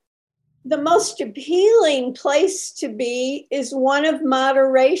 that the most appealing place to be is one of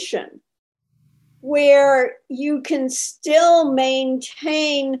moderation, where you can still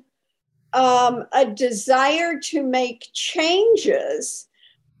maintain a desire to make changes,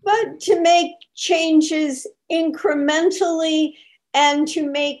 but to make changes incrementally and to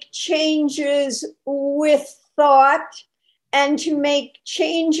make changes with thought and to make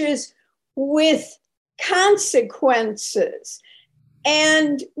changes with consequences.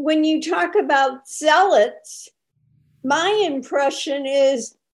 And when you talk about zealots, my impression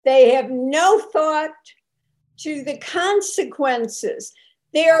is they have no thought to the consequences.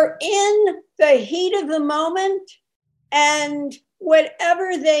 They're in the heat of the moment, and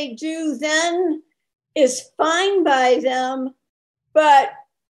whatever they do then is fine by them. But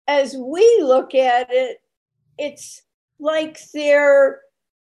as we look at it, it's like they're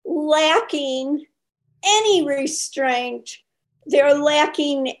lacking any restraint. They're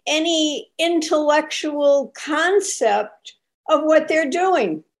lacking any intellectual concept of what they're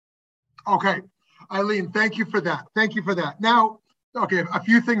doing. Okay, Eileen, thank you for that. Now, okay, a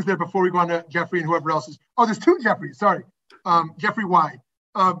few things there before we go on to Jeffrey and whoever else is. Oh, there's two Jeffreys, sorry. Jeffrey Y.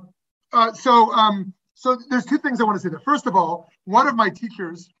 So there's two things I want to say there. First of all, one of my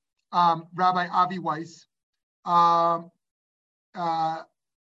teachers, Rabbi Avi Weiss,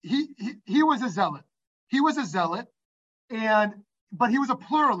 he was a zealot. But he was a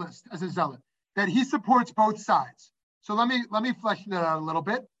pluralist as a zealot, that he supports both sides. So let me flesh that out a little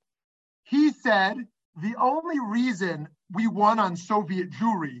bit. He said the only reason we won on Soviet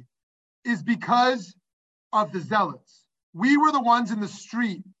Jewry is because of the zealots. We were the ones in the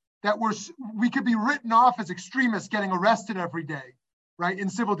street that we could be written off as extremists getting arrested every day, right, in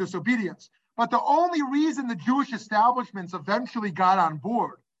civil disobedience. But the only reason the Jewish establishments eventually got on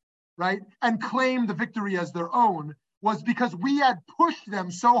board, right, and claimed the victory as their own was because we had pushed them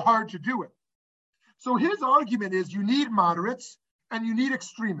so hard to do it. So his argument is you need moderates and you need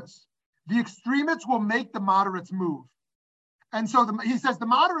extremists. The extremists will make the moderates move. And so he says the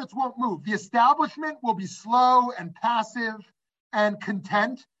moderates won't move. The establishment will be slow and passive and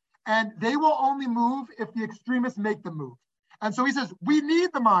content, and they will only move if the extremists make them move. And so he says, we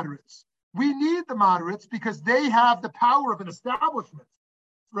need the moderates. We need the moderates because they have the power of an establishment,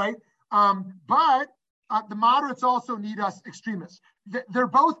 right? But the moderates also need us extremists. They're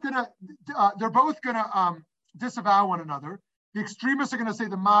both gonna disavow one another. The extremists are gonna say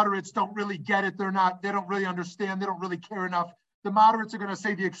the moderates don't really get it. They don't really understand. They don't really care enough. The moderates are gonna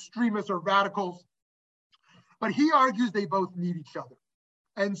say the extremists are radicals. But he argues they both need each other.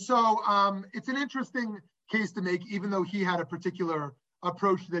 And so it's an interesting case to make, even though he had a particular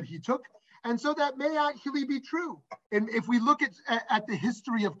approach that he took. And so that may actually be true. And if we look at the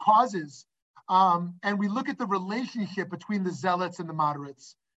history of causes, and we look at the relationship between the zealots and the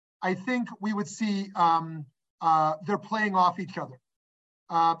moderates, I think we would see they're playing off each other.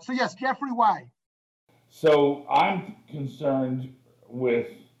 So yes, Jeffrey, why? So I'm concerned with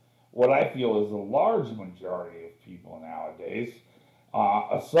what I feel is a large majority of people nowadays,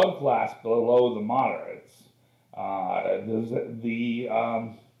 a subclass below the moderates. I just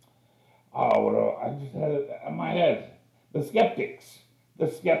had it in my head. The skeptics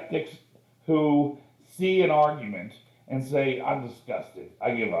who see an argument and say, "I'm disgusted.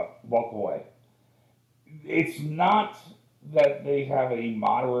 I give up. Walk away." It's not that they have a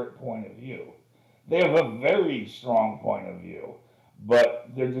moderate point of view. They have a very strong point of view, but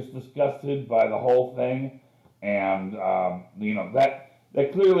they're just disgusted by the whole thing, and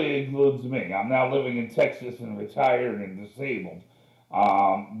that clearly includes me. I'm now living in Texas and retired and disabled,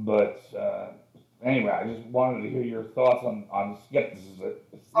 but anyway, I just wanted to hear your thoughts on skepticism.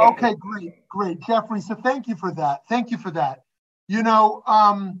 Okay, great, Jeffrey. So thank you for that.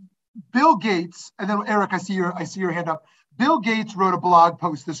 Bill Gates, and then Eric, I see your hand up. Bill Gates wrote a blog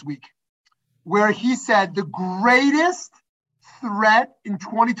post this week where he said the greatest threat in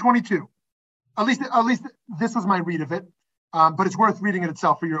 2022, at least this was my read of it, but it's worth reading it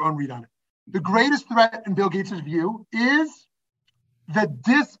itself for your own read on it. The greatest threat in Bill Gates' view is the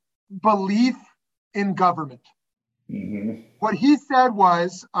disbelief in government. Mm-hmm. What he said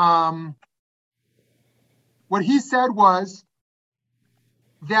was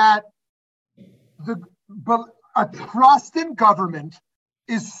that a trust in government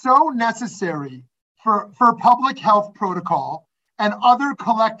is so necessary for public health protocol and other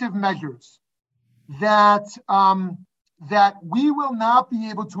collective measures that we will not be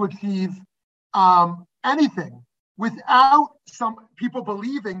able to achieve anything without some people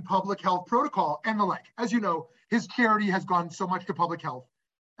believing public health protocol and the like. As you know, his charity has gone so much to public health.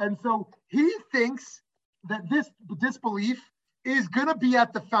 And so he thinks that this disbelief is going to be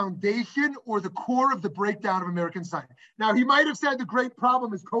at the foundation or the core of the breakdown of American society. Now, he might have said the great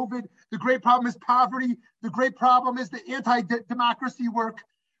problem is COVID, the great problem is poverty, the great problem is the anti-democracy work,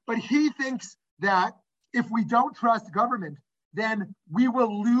 but he thinks that if we don't trust government, then we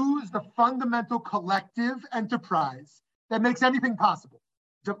will lose the fundamental collective enterprise that makes anything possible.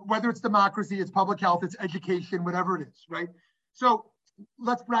 Whether it's democracy, it's public health, it's education, whatever it is, right? So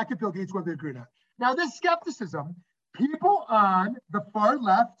let's bracket Bill Gates whether they agree or not. Now, this skepticism, people on the far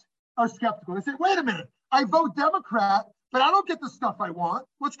left are skeptical. They say, wait a minute, I vote Democrat, but I don't get the stuff I want.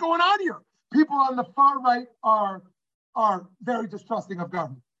 What's going on here? People on the far right are very distrusting of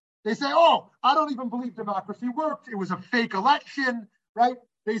government. They say, oh, I don't even believe democracy worked. It was a fake election, right?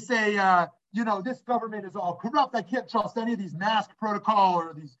 They say, this government is all corrupt. I can't trust any of these mask protocol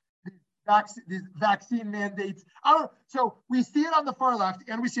or these vaccine mandates. So we see it on the far left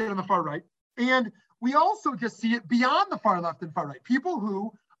and we see it on the far right. And we also just see it beyond the far left and far right. People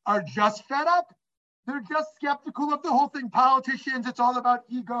who are just fed up. They're just skeptical of the whole thing. Politicians, it's all about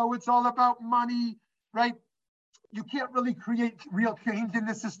ego. It's all about money, right? You can't really create real change in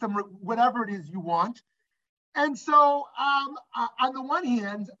the system, whatever it is you want. And so on the one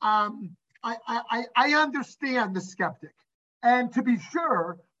hand, I understand the skeptic. And to be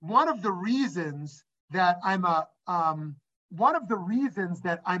sure, one of the reasons that I'm a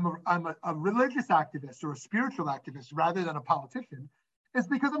religious activist or a spiritual activist rather than a politician is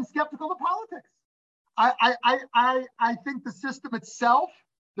because I'm skeptical of politics. I think the system itself,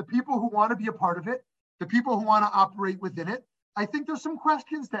 the people who want to be a part of it, the people who want to operate within it, I think there's some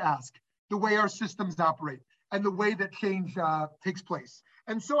questions to ask the way our systems operate and the way that change takes place.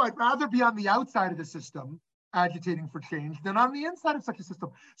 And so I'd rather be on the outside of the system agitating for change than on the inside of such a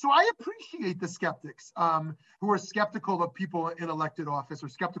system. So I appreciate the skeptics who are skeptical of people in elected office or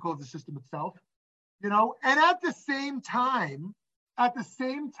skeptical of the system itself, and at the same time,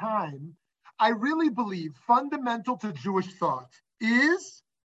 I really believe fundamental to Jewish thought is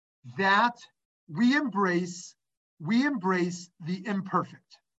that we embrace the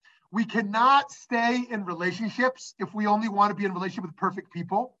imperfect. We cannot stay in relationships if we only want to be in a relationship with perfect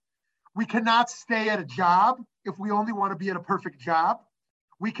people. We cannot stay at a job if we only want to be at a perfect job.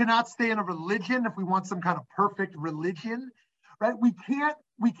 We cannot stay in a religion if we want some kind of perfect religion, right? We can't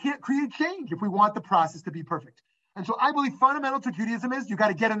create change if we want the process to be perfect. And so I believe fundamental to Judaism is you got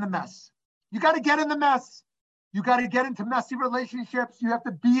to get in the mess. You got to get in the mess. You got to get into messy relationships. You have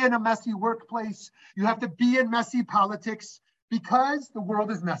to be in a messy workplace. You have to be in messy politics because the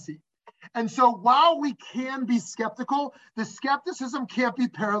world is messy. And so while we can be skeptical, the skepticism can't be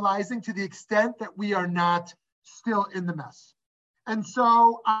paralyzing to the extent that we are not still in the mess. And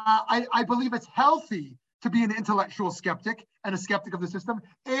so I believe it's healthy to be an intellectual skeptic and a skeptic of the system.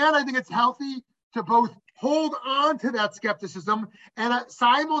 And I think it's healthy to both hold on to that skepticism and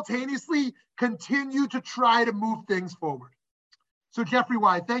simultaneously continue to try to move things forward. So Jeffrey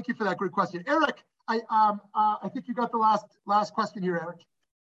Y, thank you for that great question. Eric, I think you got the last question here, Eric.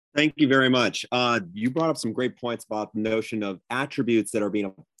 Thank you very much. You brought up some great points about the notion of attributes that are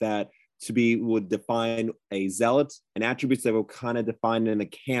being would define a zealot, and attributes that will kind of define in the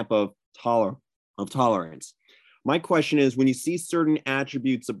camp of tolerance. My question is, when you see certain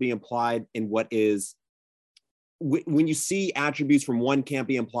attributes of being applied in when you see attributes from one camp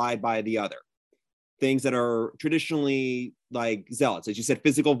being applied by the other, things that are traditionally like zealots, as you said,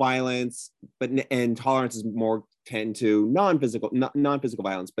 physical violence, and tolerance is more tend to non-physical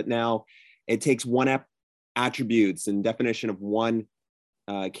violence, but now it takes one attributes and definition of one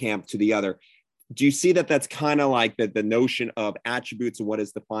camp to the other. Do you see that that's kind of like the notion of attributes and what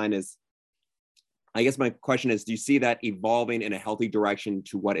is defined as, I guess my question is, do you see that evolving in a healthy direction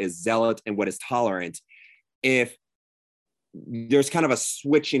to what is zealot and what is tolerant, if there's kind of a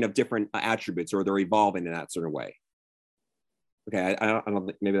switching of different attributes, or they're evolving in that sort of way? Okay, I don't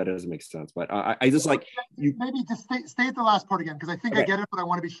think, maybe that doesn't make sense, but I just like you. Maybe just stay at the last part again, because I think I get it, but I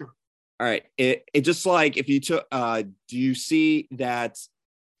want to be sure. All right, it just like, if you took, do you see that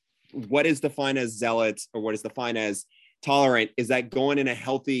what is defined as zealot or what is defined as tolerant, is that going in a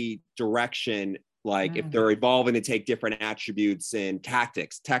healthy direction? Like if they're evolving to take different attributes and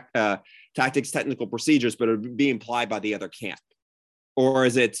tactics, technical procedures, but are being applied by the other camp, or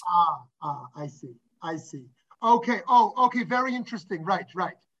is it? I see. Okay. Oh, okay. Very interesting. Right.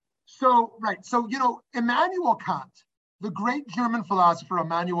 So, Immanuel Kant, the great German philosopher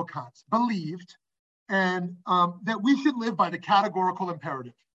Immanuel Kant, believed that we should live by the categorical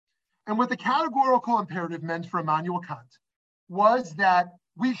imperative. And what the categorical imperative meant for Immanuel Kant was that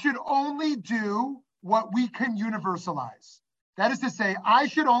we should only do what we can universalize. That is to say, I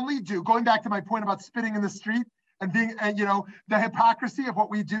should only do, going back to my point about spitting in the street and being, the hypocrisy of what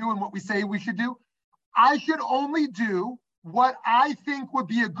we do and what we say we should do. I should only do what I think would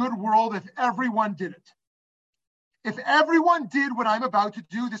be a good world if everyone did it. If everyone did what I'm about to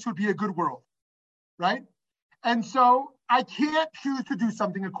do, this would be a good world, right? And so I can't choose to do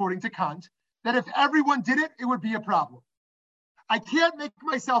something, according to Kant, that if everyone did it, it would be a problem. I can't make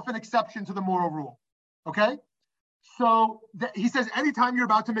myself an exception to the moral rule, okay? So he says, anytime you're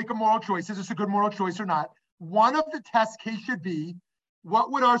about to make a moral choice, is this a good moral choice or not? One of the test cases should be,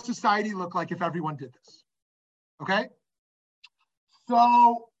 what would our society look like if everyone did this? Okay?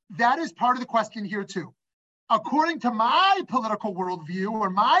 So that is part of the question here too. According to my political worldview or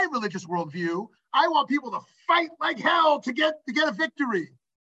my religious worldview, I want people to fight like hell to get a victory,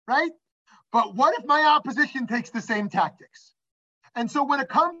 right? But what if my opposition takes the same tactics? And so when it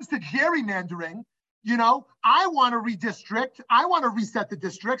comes to gerrymandering, I want to redistrict, I want to reset the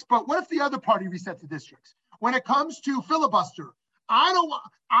districts, but what if the other party resets the districts? When it comes to filibuster, I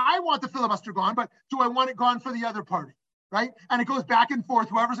want the filibuster gone, but do I want it gone for the other party, right? And it goes back and forth,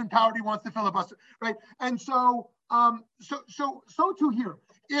 whoever's in power wants the filibuster, right? And so too here.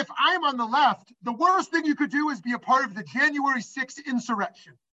 If I'm on the left, the worst thing you could do is be a part of the January 6th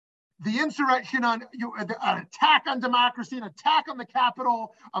insurrection. The insurrection on an attack on democracy, an attack on the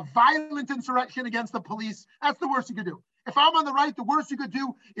Capitol, a violent insurrection against the police. That's the worst you could do. If I'm on the right, the worst you could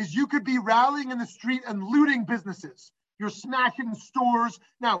do is you could be rallying in the street and looting businesses. You're smashing stores.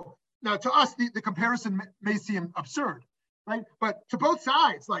 Now to us, the comparison may seem absurd, right? But to both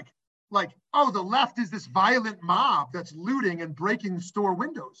sides, like, oh, the left is this violent mob that's looting and breaking store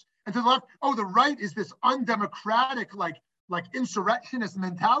windows. And to the left, oh, the right is this undemocratic, like insurrectionist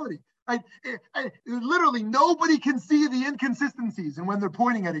mentality. Right? Literally, nobody can see the inconsistencies and when they're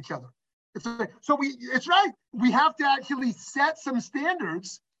pointing at each other. It's right. We have to actually set some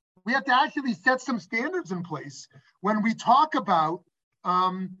standards. We have to actually set some standards in place when we talk about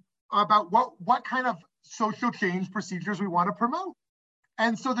what kind of social change procedures we want to promote.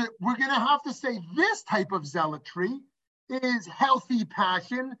 And so that we're going to have to say this type of zealotry is healthy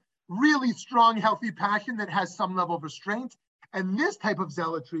passion, really strong, healthy passion that has some level of restraint. And this type of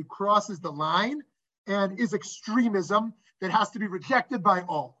zealotry crosses the line and is extremism that has to be rejected by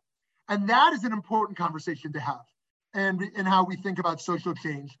all. And that is an important conversation to have and in how we think about social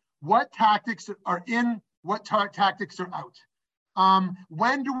change. What tactics are in, what tactics are out?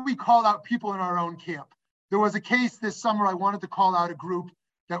 When do we call out people in our own camp? There was a case this summer, I wanted to call out a group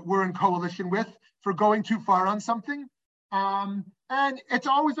that we're in coalition with for going too far on something. And it's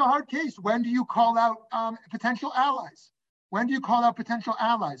always a hard case. When do you call out potential allies? When do you call out potential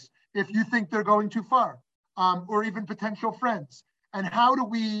allies if you think they're going too far, or even potential friends? And how do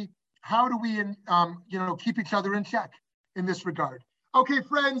we keep each other in check in this regard? Okay,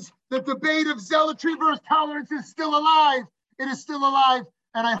 friends, the debate of zealotry versus tolerance is still alive. It is still alive,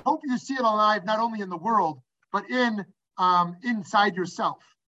 and I hope you see it alive not only in the world, but inside yourself,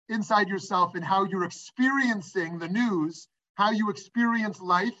 and how you're experiencing the news how you experience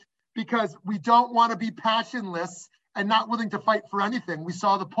life, because we don't want to be passionless and not willing to fight for anything. We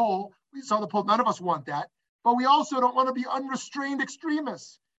saw the poll. None of us want that. But we also don't want to be unrestrained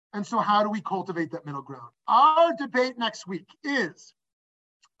extremists. And so how do we cultivate that middle ground? Our debate next week is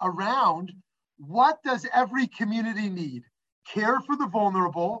around what does every community need? Care for the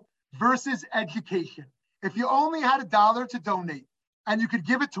vulnerable versus education. If you only had $1 to donate and you could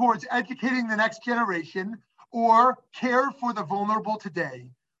give it towards educating the next generation or care for the vulnerable today,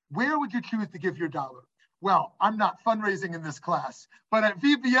 where would you choose to give your dollar? Well, I'm not fundraising in this class, but at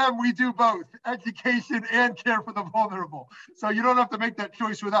VBM, we do both education and care for the vulnerable. So you don't have to make that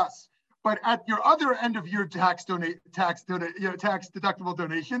choice with us. But at your other end of your tax deductible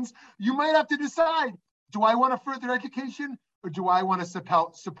donations, you might have to decide, do I want to further education or do I want to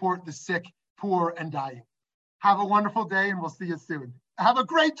support the sick, poor, and dying? Have a wonderful day and we'll see you soon. Have a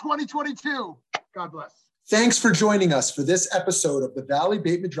great 2022. God bless. Thanks for joining us for this episode of the Valley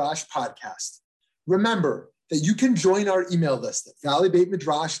Beit Midrash podcast. Remember that you can join our email list at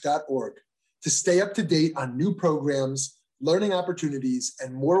valleybeitmidrash.org to stay up to date on new programs, learning opportunities,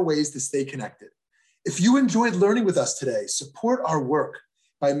 and more ways to stay connected. If you enjoyed learning with us today, support our work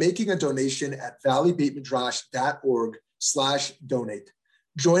by making a donation at valleybeitmidrash.org/donate.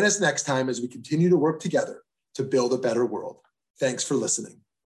 Join us next time as we continue to work together to build a better world. Thanks for listening.